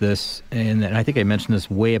problem with this, and I think I mentioned this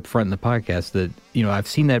way up front in the podcast, that, I've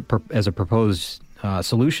seen that as a proposed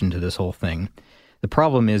solution to this whole thing. The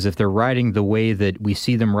problem is if they're riding the way that we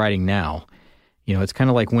see them riding now, it's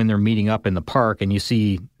kind of like when they're meeting up in the park and you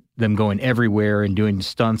see them going everywhere and doing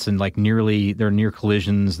stunts and they're near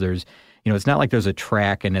collisions. There's, it's not like there's a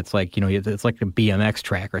track and it's like, it's like a BMX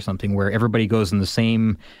track or something where everybody goes in the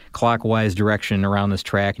same clockwise direction around this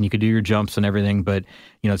track and you could do your jumps and everything, but,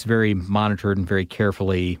 it's very monitored and very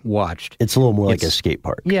carefully watched. It's a little more like a skate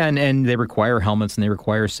park. Yeah, and they require helmets and they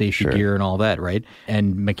require safety gear and all that, right?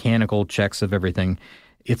 And mechanical checks of everything.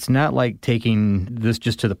 It's not like taking this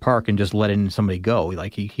just to the park and just letting somebody go.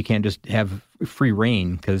 Like you can't just have free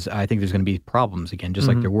reign because I think there's going to be problems again, just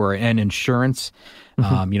like there were. And insurance,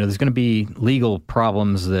 there's going to be legal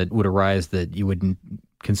problems that would arise that you wouldn't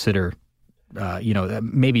consider.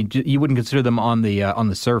 Maybe you wouldn't consider them on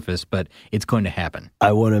the surface, but it's going to happen.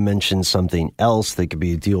 I want to mention something else that could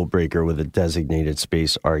be a deal breaker with a designated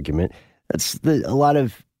space argument. That's a lot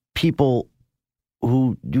of people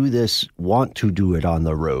who do this want to do it on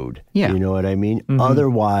the road. Yeah. You know what I mean? Mm-hmm.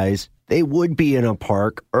 Otherwise, they would be in a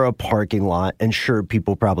park or a parking lot, and sure,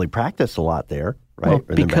 people probably practice a lot there, right? Well,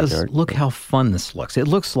 in the because backyard. look how fun this looks. It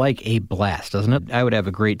looks like a blast, doesn't it? I would have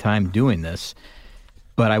a great time doing this,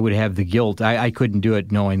 but I would have the guilt. I couldn't do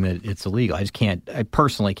it knowing that it's illegal. I just can't. I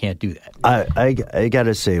personally can't do that. I got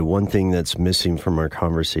to say, one thing that's missing from our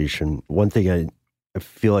conversation, one thing I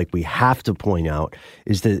feel like we have to point out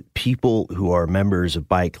is that people who are members of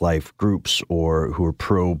bike life groups or who are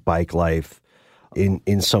pro bike life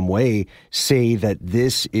in some way say that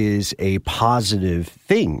this is a positive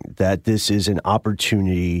thing, that this is an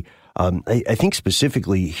opportunity. I think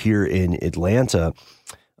specifically here in Atlanta,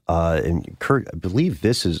 and Kurt, I believe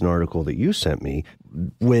this is an article that you sent me,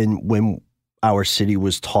 when our city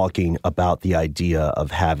was talking about the idea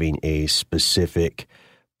of having a specific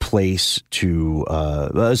place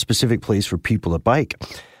for people to bike.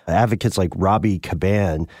 Advocates like Robbie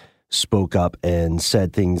Caban spoke up and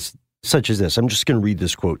said things such as this. I'm just going to read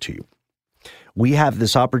this quote to you. "We have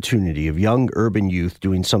this opportunity of young urban youth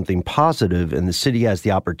doing something positive, and the city has the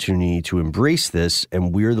opportunity to embrace this,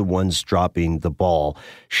 and we're the ones dropping the ball."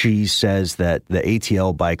 She says that the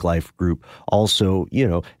ATL Bike Life group also,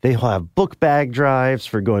 they have book bag drives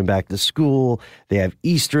for going back to school. They have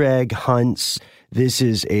Easter egg hunts. This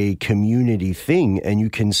is a community thing, and you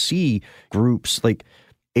can see groups like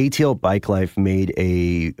ATL Bike Life made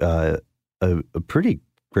a pretty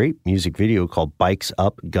great music video called Bikes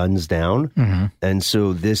Up, Guns Down. Mm-hmm. And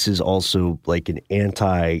so this is also like an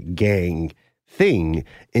anti-gang thing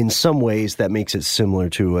in some ways that makes it similar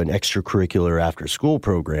to an extracurricular after-school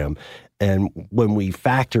program. And when we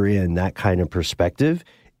factor in that kind of perspective,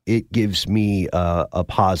 it gives me a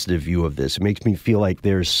positive view of this. It makes me feel like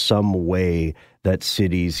there's some way that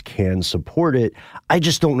cities can support it. I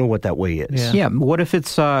just don't know what that way is. Yeah. What if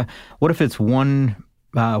it's one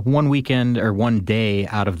weekend or one day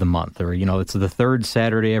out of the month, or it's the third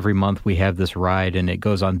Saturday every month we have this ride, and it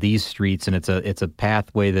goes on these streets, and it's a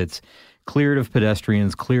pathway that's cleared of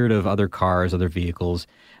pedestrians, cleared of other cars, other vehicles.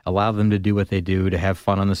 Allow them to do what they do, to have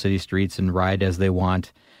fun on the city streets and ride as they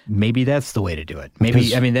want. Maybe that's the way to do it.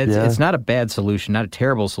 It's not a bad solution, not a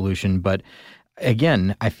terrible solution, but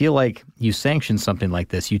again, I feel like you sanction something like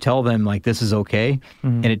this. You tell them like this is okay,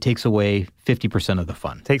 and it takes away 50% of the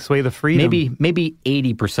fun. Takes away the freedom. Maybe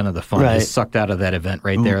 80% of the fun is sucked out of that event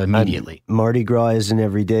right there immediately. Mardi Gras isn't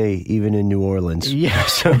every day, even in New Orleans. Yeah,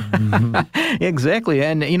 exactly.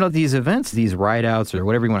 And these events, these ride outs or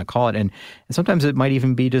whatever you want to call it, and sometimes it might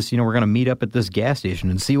even be just we're going to meet up at this gas station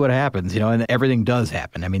and see what happens. And everything does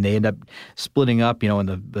happen. I mean, they end up splitting up.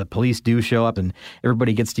 And the police do show up, and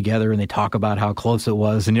everybody gets together and they talk about how close it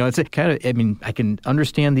was. And it's kind of. I mean, I can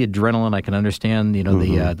understand the adrenaline. I can understand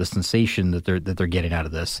the sensation that they're getting out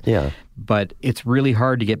of this. Yeah. But it's really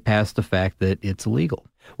hard to get past the fact that it's illegal.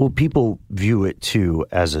 Well, people view it, too,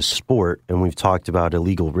 as a sport, and we've talked about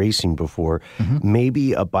illegal racing before. Mm-hmm.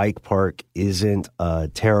 Maybe a bike park isn't a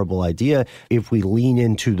terrible idea if we lean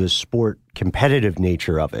into the sport competitive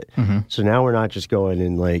nature of it. Mm-hmm. So now we're not just going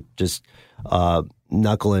and,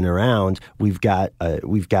 knuckling around. We've got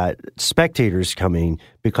spectators coming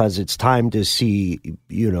because it's time to see,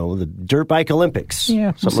 the dirt bike Olympics.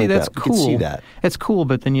 Yeah, that's that. Cool. You can see that. It's cool,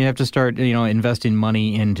 but then you have to start, investing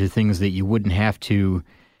money into things that you wouldn't have to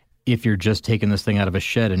if you're just taking this thing out of a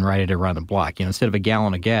shed and ride it around the block. Instead of a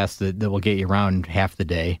gallon of gas that will get you around half the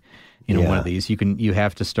day. One of these, you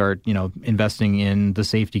have to start, investing in the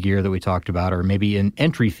safety gear that we talked about, or maybe in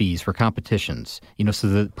entry fees for competitions, so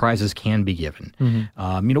that prizes can be given.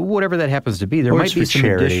 Mm-hmm. Whatever that happens to be, there might be some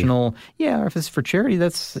charity. Additional. Yeah, if it's for charity,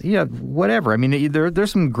 that's whatever. I mean,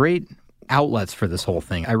 there's some great outlets for this whole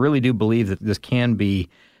thing. I really do believe that this can be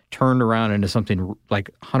turned around into something like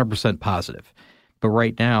 100% positive. But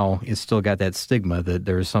right now, it's still got that stigma that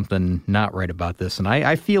there's something not right about this, and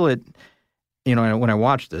I feel it. When I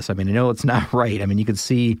watch this, I mean, I know it's not right. I mean, you can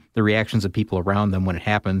see the reactions of people around them when it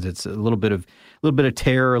happens. It's a little bit of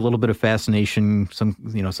terror, a little bit of fascination,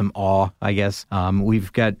 some awe, I guess.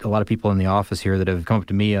 We've got a lot of people in the office here that have come up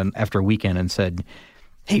to me after a weekend and said,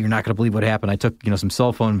 "Hey, you're not going to believe what happened. I took some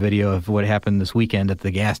cell phone video of what happened this weekend at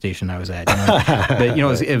the gas station I was at." But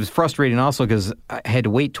it was frustrating also because I had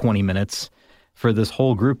to wait 20 minutes for this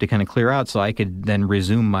whole group to kind of clear out so I could then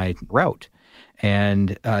resume my route.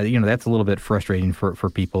 And, that's a little bit frustrating for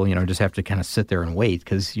people, just have to kind of sit there and wait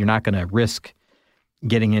because you're not going to risk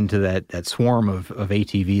getting into that swarm of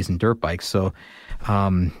ATVs and dirt bikes. So,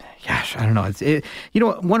 gosh, I don't know.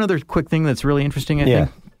 One other quick thing that's really interesting, I think,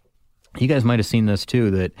 you guys might have seen this too,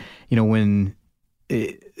 that, when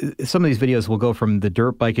some of these videos will go from the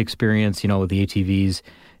dirt bike experience, with the ATVs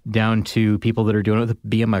down to people that are doing it with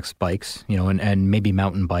BMX bikes, and maybe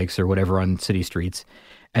mountain bikes or whatever on city streets.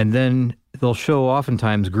 And then they'll show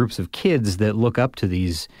oftentimes groups of kids that look up to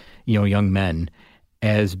these, young men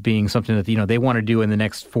as being something that, you know, they want to do in the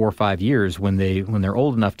next 4 or 5 years when they're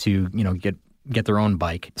old enough to, you know, get their own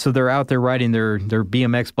bike. So they're out there riding their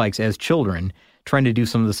BMX bikes as children, trying to do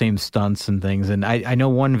some of the same stunts and things. And I know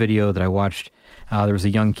one video that I watched, there was a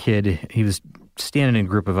young kid, he was standing in a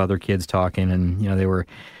group of other kids talking, and, you know, they were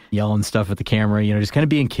yelling stuff at the camera, you know, just kind of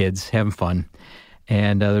being kids, having fun.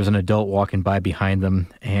 And there's an adult walking by behind them,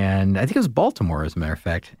 and I think it was Baltimore, as a matter of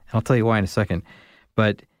fact. I'll tell you why in a second.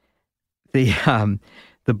 But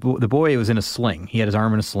the boy was in a sling. He had his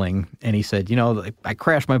arm in a sling, and he said, you know, I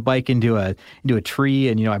crashed my bike into a tree,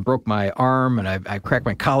 and, you know, I broke my arm, and I cracked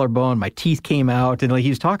my collarbone, my teeth came out, and, like, he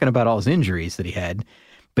was talking about all his injuries that he had.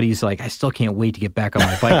 But he's like, I still can't wait to get back on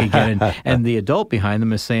my bike again. And the adult behind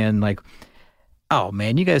them is saying, like, oh,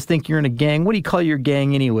 man, you guys think you're in a gang? What do you call your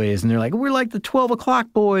gang anyways? And they're like, we're like the 12 o'clock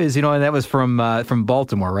boys, you know, and that was from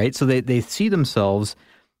Baltimore, right? So they see themselves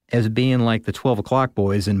as being like the 12 o'clock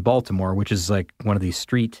boys in Baltimore, which is like one of these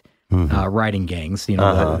street riding gangs. You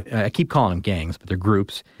know, I keep calling them gangs, but they're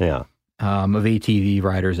groups of ATV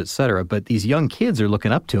riders, et cetera. But these young kids are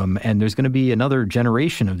looking up to them, and there's going to be another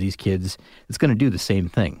generation of these kids that's going to do the same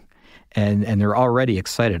thing. And they're already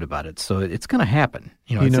excited about it. So it's going to happen.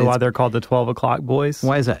 You know why they're called the 12 o'clock boys?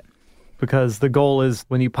 Why is that? Because the goal is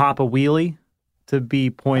when you pop a wheelie to be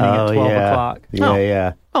pointing at 12 o'clock.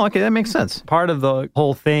 Yeah. Oh, okay, that makes sense. Part of the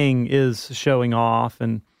whole thing is showing off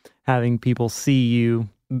and having people see you.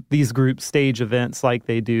 These group stage events like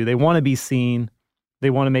they do, they want to be seen. They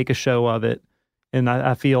want to make a show of it. And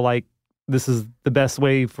I feel like this is the best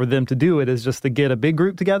way for them to do it, is just to get a big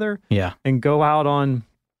group together and go out on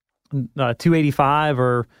 285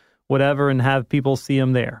 or whatever and have people see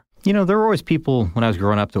them there. You know, there were always people when I was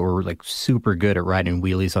growing up that were like super good at riding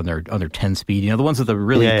wheelies on their 10-speed. You know, the ones with the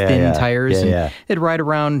really thin tires. They'd ride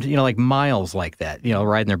around, you know, like miles like that, you know,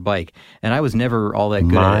 riding their bike. And I was never all that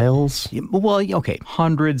good miles? at it. Well, okay,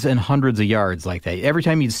 hundreds and hundreds of yards like that. Every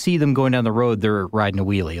time you'd see them going down the road, they're riding a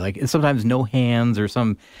wheelie. Like sometimes no hands or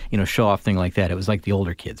some, you know, show-off thing like that. It was like the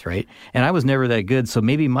older kids, right? And I was never that good, so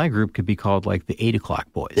maybe my group could be called like the 8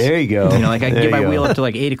 o'clock boys. There you go. You know, like I can get my wheel up to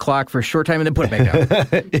like 8 o'clock for a short time and then put it back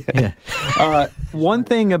down. Yeah. One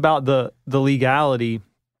thing about the legality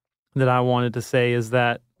that I wanted to say is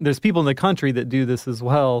that there's people in the country that do this as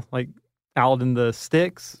well, like out in the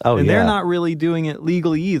sticks. And they're not really doing it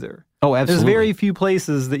legally either. Oh, absolutely. There's very few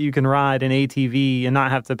places that you can ride an ATV and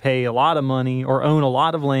not have to pay a lot of money or own a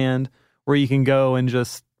lot of land where you can go and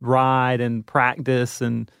just ride and practice,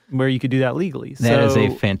 and where you could do that legally. That is a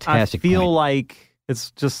fantastic I feel point. like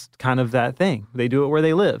it's just kind of that thing. They do it where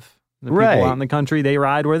they live. The people out in the country, they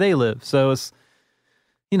ride where they live. So it's,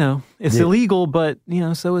 you know, it's illegal, but, you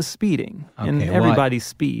know, so is speeding. Okay, and everybody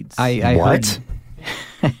speeds. I what?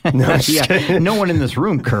 No one in this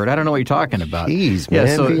room, Kurt. I don't know what you're talking about. Jeez, man.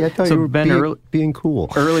 So, I thought you were being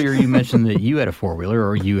cool. Earlier you mentioned that you had a four-wheeler,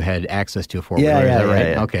 or you had access to a four-wheeler. Is that right?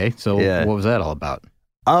 Yeah. Okay, so what was that all about?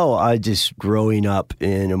 Oh, I just growing up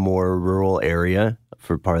in a more rural area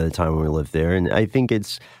for part of the time when we lived there. And I think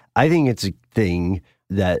it's a thing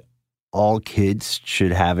that all kids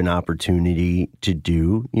should have an opportunity to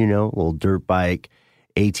do, you know, a little dirt bike,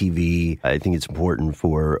 ATV. I think it's important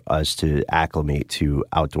for us to acclimate to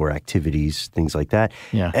outdoor activities, things like that.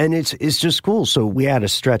 Yeah. And it's just cool. So we had a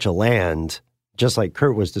stretch of land, just like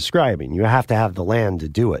Kurt was describing. You have to have the land to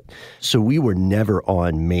do it. So we were never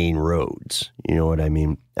on main roads. You know what I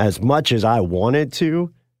mean? As much as I wanted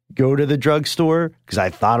to go to the drugstore because I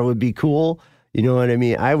thought it would be cool, you know what I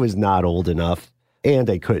mean? I was not old enough.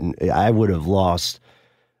 And I couldn't. I would have lost.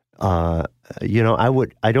 You know,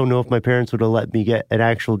 I don't know if my parents would have let me get an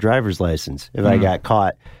actual driver's license if I got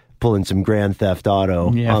caught pulling some Grand Theft Auto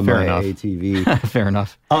on my ATV. Fair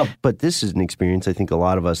enough. But this is an experience I think a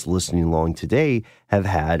lot of us listening along today have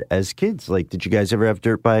had as kids. Like, did you guys ever have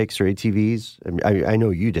dirt bikes or ATVs? I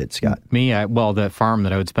know you did, Scott. Me, that farm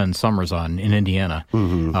that I would spend summers on in Indiana,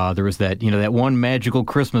 there was that one magical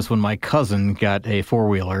Christmas when my cousin got a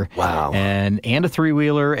four-wheeler. Wow. And a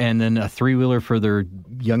three-wheeler, and then a three-wheeler for their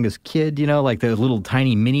youngest kid, you know, like the little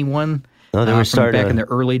tiny mini one. Oh, they were starting back in the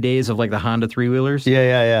early days of like the Honda three-wheelers.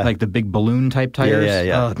 Yeah. Like the big balloon type tires.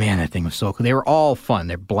 Yeah. Oh, man, that thing was so cool. They were all fun.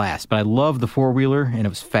 They're blast. But I loved the four-wheeler, and it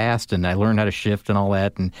was fast, and I learned how to shift and all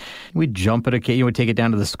that. And we'd jump it. You would take it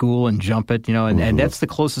down to the school and jump it, you know, and that's the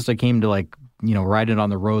closest I came to, like, you know, riding on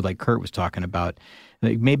the road like Kurt was talking about.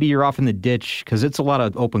 Like maybe you're off in the ditch, because it's a lot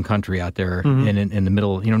of open country out there in the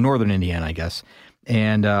middle, you know, northern Indiana, I guess.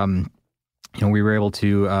 And, you know, we were able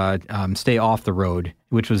to stay off the road,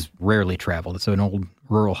 which was rarely traveled. It's an old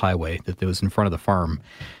rural highway that was in front of the farm.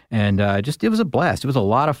 And it was a blast. It was a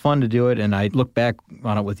lot of fun to do it. And I look back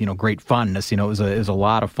on it with, you know, great fondness. You know, it was a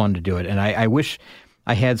lot of fun to do it. And I wish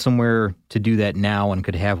I had somewhere to do that now and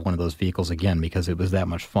could have one of those vehicles again because it was that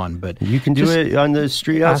much fun. But you can do it on the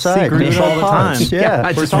street outside. I see groups all the time.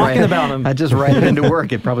 Yeah, we're talking about them. I'd just ride it into work.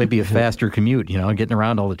 It'd probably be a faster commute, getting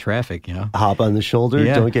around all the traffic, Hop on the shoulder,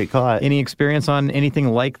 don't get caught. Any experience on anything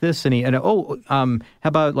like this? How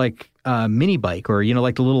about like mini bike or,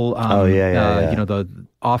 like the little, the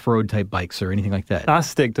off-road type bikes or anything like that? I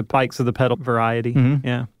stick to bikes of the pedal variety. Mm-hmm.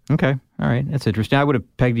 Yeah. Okay. All right. That's interesting. I would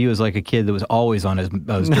have pegged you as like a kid that was always on his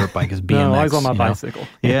dirt bike, his BMX. No, always on my bicycle.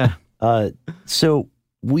 Yeah. So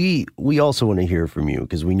we also want to hear from you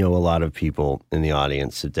because we know a lot of people in the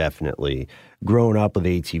audience have definitely grown up with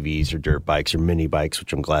ATVs or dirt bikes or mini bikes,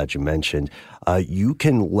 which I'm glad you mentioned. You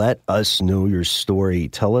can let us know your story.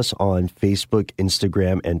 Tell us on Facebook,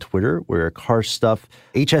 Instagram, and Twitter. We're Car Stuff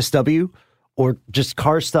HSW. Or just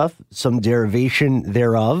car stuff, some derivation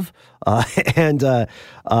thereof. And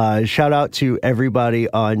shout out to everybody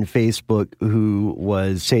on Facebook who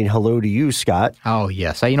was saying hello to you, Scott. Oh,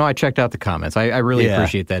 yes. I checked out the comments. I really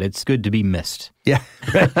appreciate that. It's good to be missed. Yeah.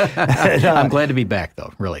 And, I'm glad to be back,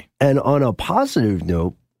 though, really. And on a positive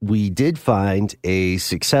note, we did find a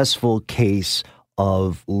successful case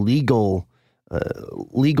of legal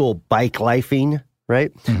bike lifing,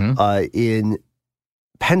 right? Mm-hmm. In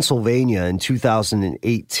Pennsylvania in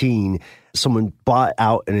 2018, someone bought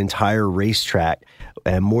out an entire racetrack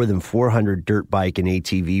and more than 400 dirt bike and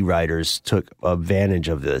ATV riders took advantage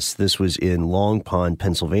of this. This was in Long Pond,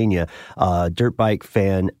 Pennsylvania. A dirt bike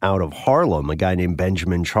fan out of Harlem, a guy named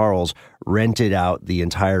Benjamin Charles, rented out the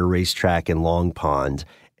entire racetrack in Long Pond.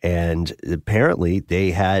 And apparently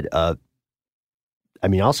they had I'll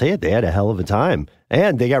say it, they had a hell of a time.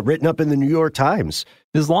 And they got written up in the New York Times.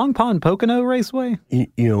 Is Long Pond Pocono Raceway? You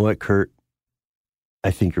know what, Kurt?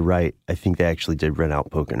 I think you're right. I think they actually did rent out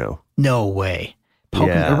Pocono. No way.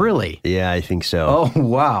 Pocono, really? Yeah, I think so. Oh,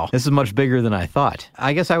 wow. This is much bigger than I thought.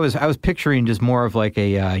 I guess I was picturing just more of like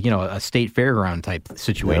a state fairground type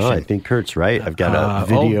situation. No, I think Kurt's right. I've got a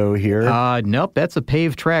video here. Nope, that's a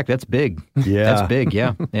paved track. That's big. Yeah. That's big,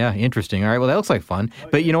 yeah. Yeah, interesting. All right, well, that looks like fun.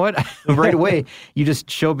 But you know what? Right away, you just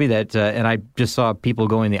showed me that, and I just saw people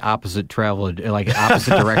going the opposite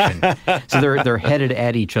direction. So they're headed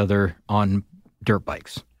at each other on dirt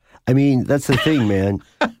bikes. I mean, that's the thing, man.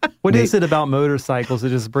 What is it about motorcycles that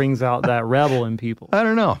just brings out that rebel in people? I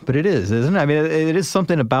don't know, but it is, isn't it? I mean, it is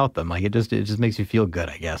something about them. Like it just makes you feel good,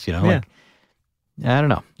 I guess. Yeah. Like, I don't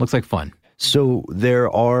know. Looks like fun. So there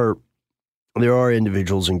are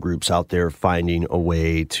individuals and groups out there finding a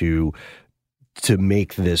way to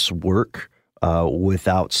make this work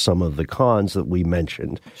without some of the cons that we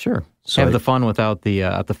mentioned. Sure. So have the fun without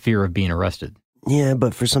the fear of being arrested. Yeah,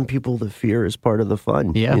 but for some people, the fear is part of the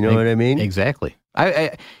fun. Yeah, you know what I mean? Exactly.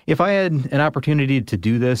 If I had an opportunity to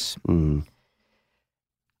do this,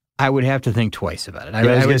 I would have to think twice about it.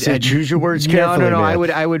 I would say choose your words carefully. No.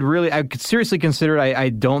 Man. I could seriously consider it. I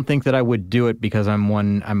don't think that I would do it because I'm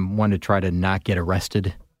one to try to not get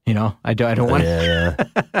arrested. I don't want. Yeah.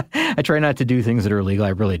 I try not to do things that are illegal. I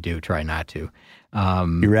really do try not to.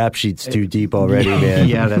 Your rap sheet's too deep already, man.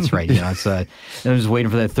 Yeah, that's right. I'm just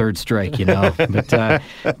waiting for that third strike,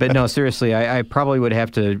 But no, seriously, I probably would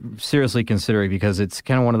have to seriously consider it because it's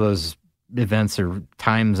kind of one of those events or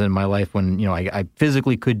times in my life when, I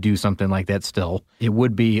physically could do something like that still. It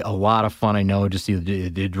would be a lot of fun, I know, just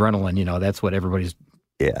the adrenaline, that's what everybody's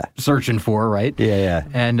searching for, right? Yeah.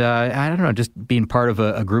 And I don't know, just being part of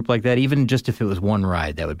a group like that, even just if it was one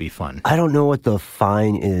ride, that would be fun. I don't know what the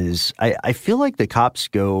fine is. I feel like the cops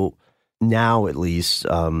go now, at least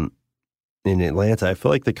in Atlanta, I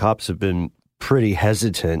feel like the cops have been pretty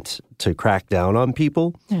hesitant to crack down on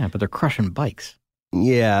people. Yeah, but they're crushing bikes.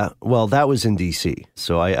 Yeah, well, that was in D.C.,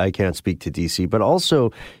 so I can't speak to D.C., but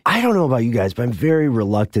also, I don't know about you guys, but I'm very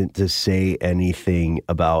reluctant to say anything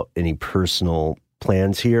about any personal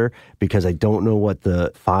plans here because I don't know what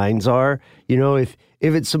the fines are. If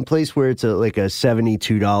it's some place where it's like a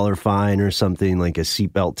 $72 fine or something, like a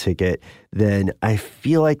seatbelt ticket, then I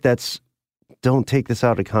feel like don't take this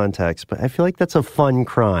out of context, but I feel like that's a fun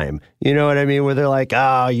crime. You know what I mean? Where they're like,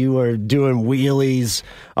 you were doing wheelies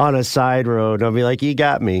on a side road. And I'll be like, you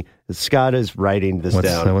got me. Scott is writing this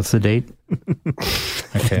down. What's the date?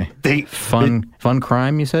 Okay. Date. Fun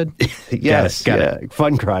crime, you said? Yes. Got it.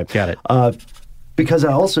 Fun crime. Got it. Because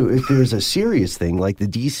I also, if there's a serious thing, like the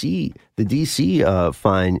DC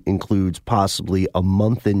fine includes possibly a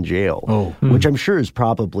month in jail, which I'm sure is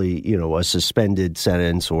probably, a suspended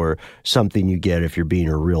sentence or something you get if you're being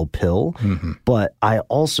a real pill. Mm-hmm. But I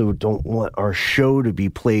also don't want our show to be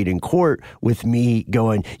played in court with me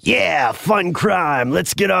going, yeah, fun crime.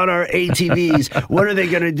 Let's get on our ATVs. What are they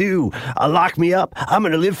going to do? Lock me up. I'm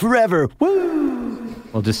going to live forever. Woo!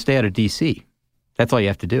 Well, just stay out of D.C. That's all you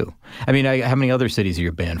have to do. I mean, how many other cities are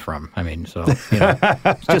you banned from? I mean, so,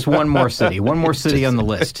 it's just one more city on the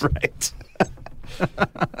list. Right.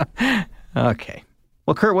 Okay.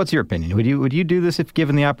 Well, Kurt, what's your opinion? Would you do this if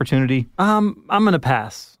given the opportunity? I'm going to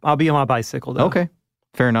pass. I'll be on my bicycle, though. Okay.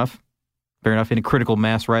 Fair enough. In a critical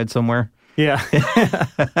mass ride somewhere? Yeah.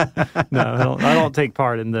 No, I don't take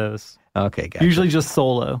part in those. Okay, gotcha. Usually just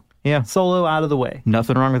solo. Yeah. Solo out of the way.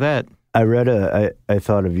 Nothing wrong with that. I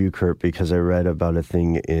thought of you, Kurt, because I read about a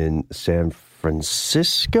thing in San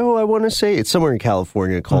Francisco, I want to say. It's somewhere in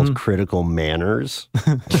California called Critical Manners.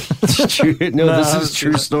 This is a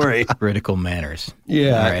true story. Critical Manners.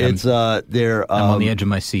 Yeah, right, it's they're I'm on the edge of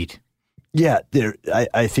my seat. Yeah,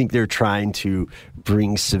 I think they're trying to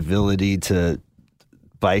bring civility to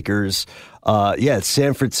bikers. It's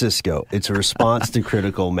San Francisco. It's a response to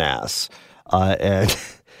critical mass. And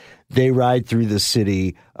they ride through the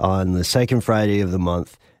city on the second Friday of the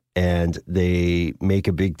month, and they make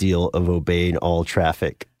a big deal of obeying all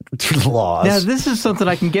traffic laws. Now, this is something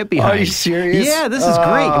I can get behind. Are you serious? Yeah, this is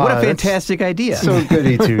great. What a fantastic idea. So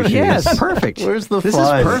goody two shoes. Yes, perfect. Where's the This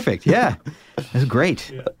fun? is perfect. Yeah. That's great.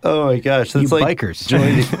 Yeah. Oh, my gosh. That's you like bikers.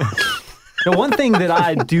 The one thing that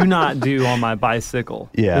I do not do on my bicycle,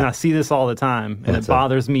 and I see this all the time, and it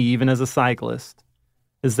bothers me even as a cyclist,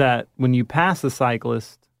 is that when you pass a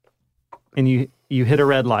cyclist and you hit a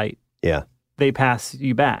red light, they pass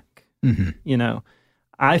you back. Mm-hmm.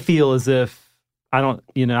 I feel as if I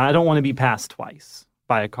don't want to be passed twice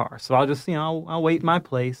by a car. So I'll just, I'll wait my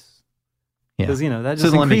place. Because, that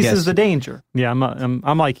just increases the danger. Yeah,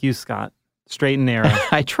 I'm like you, Scott. Straight and narrow.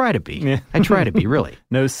 I try to be. Yeah. I try to be, really.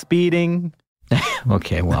 No speeding.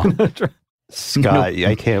 Okay, well. Scott,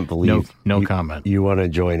 I can't believe no comment. You want to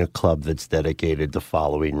join a club that's dedicated to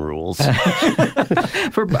following rules. I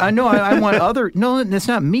want other. No, it's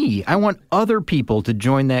not me. I want other people to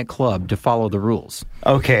join that club to follow the rules.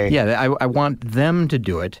 Okay. Yeah, I want them to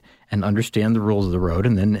do it and understand the rules of the road,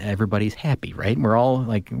 and then everybody's happy, right? We're all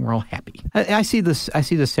happy. I see this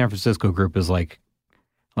San Francisco group as like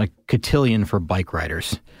cotillion for bike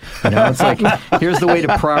riders. It's like, here's the way to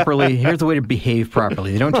behave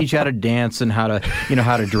properly. They don't teach you how to dance and how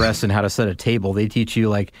to dress and how to set a table. They teach you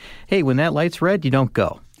like, hey, when that light's red, you don't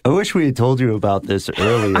go. I wish we had told you about this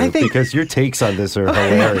earlier because your takes on this are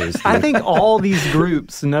hilarious. I think all these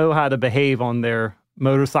groups know how to behave on their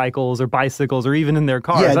motorcycles or bicycles or even in their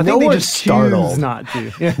cars. Yeah, I think they just choose not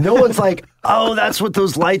to. Yeah. No one's like, oh, that's what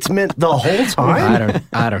those lights meant the whole time?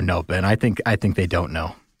 I don't know, Ben. I think they don't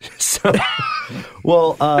know. So,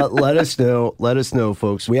 well, let us know. Let us know,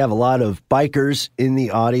 folks. We have a lot of bikers in the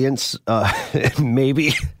audience.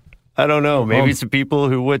 Maybe, I don't know. Maybe some people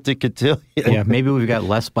who went to Cotillion. Yeah, maybe we've got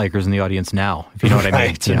less bikers in the audience now, if you know what I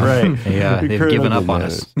mean. Right. Yeah, they've given up on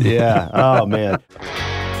us. Yeah. Oh, man.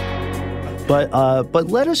 But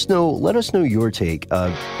let us know your take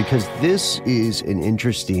because this is an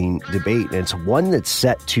interesting debate and it's one that's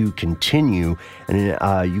set to continue.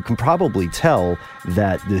 And you can probably tell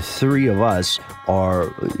that the three of us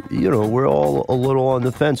are, we're all a little on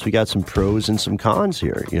the fence. We got some pros and some cons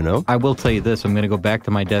here. I will tell you this: I'm going to go back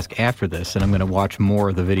to my desk after this, and I'm going to watch more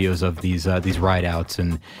of the videos of these ride outs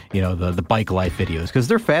and the bike life videos because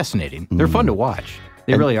they're fascinating. They're fun to watch.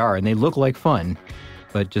 They really are, and they look like fun.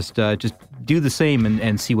 But just do the same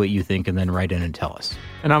and see what you think and then write in and tell us.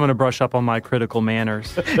 And I'm going to brush up on my critical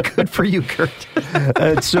manners. Good for you, Kurt.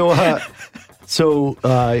 So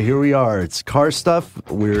here we are. It's Car Stuff.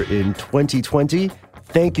 We're in 2020.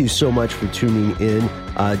 Thank you so much for tuning in.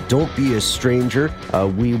 Don't be a stranger.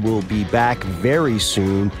 We will be back very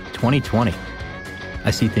soon. 2020.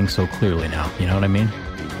 I see things so clearly now. You know what I mean?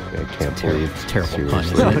 I can't believe it's a terrible pun,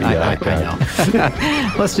 isn't it? I know.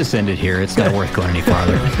 Let's just end it here. It's not worth going any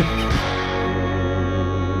farther.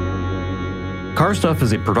 Car Stuff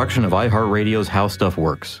is a production of iHeartRadio's How Stuff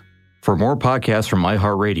Works. For more podcasts from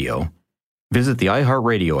iHeartRadio, visit the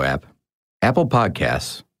iHeartRadio app, Apple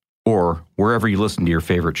Podcasts, or wherever you listen to your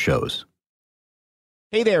favorite shows.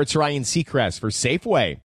 Hey there, it's Ryan Seacrest for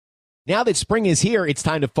Safeway. Now that spring is here, it's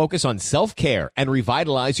time to focus on self-care and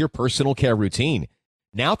revitalize your personal care routine.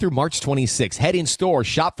 Now through March 26, head in store,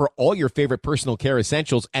 shop for all your favorite personal care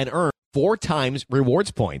essentials, and earn 4 times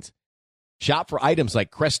rewards points. Shop for items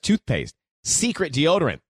like Crest toothpaste, Secret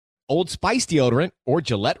deodorant, Old Spice deodorant, or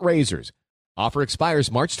Gillette razors. Offer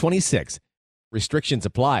expires March 26. Restrictions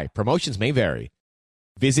apply. Promotions may vary.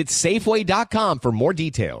 Visit Safeway.com for more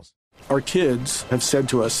details. Our kids have said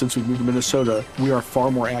to us since we moved to Minnesota, we are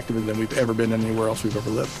far more active than we've ever been anywhere else we've ever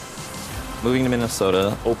lived. Moving to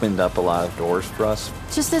Minnesota opened up a lot of doors for us.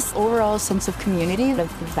 Just this overall sense of community, the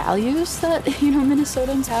values that,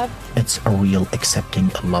 Minnesotans have. It's a real accepting,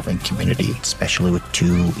 loving community, especially with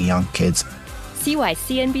 2 young kids. See why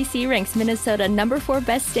CNBC ranks Minnesota number 4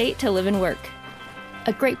 best state to live and work.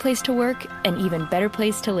 A great place to work, an even better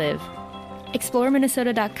place to live.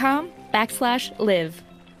 ExploreMinnesota.com/live.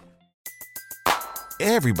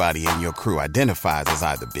 Everybody in your crew identifies as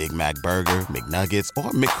either Big Mac Burger, McNuggets, or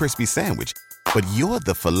McCrispy Sandwich. But you're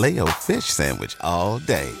the Filet-O-Fish Sandwich all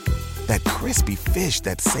day. That crispy fish,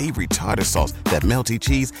 that savory tartar sauce, that melty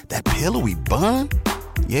cheese, that pillowy bun.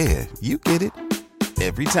 Yeah, you get it.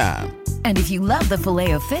 Every time. And if you love the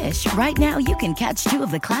Filet-O-Fish, right now you can catch 2 of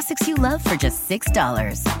the classics you love for just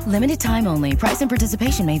 $6. Limited time only. Price and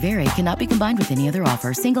participation may vary. Cannot be combined with any other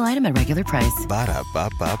offer. Single item at regular price.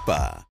 Ba-da-ba-ba-ba.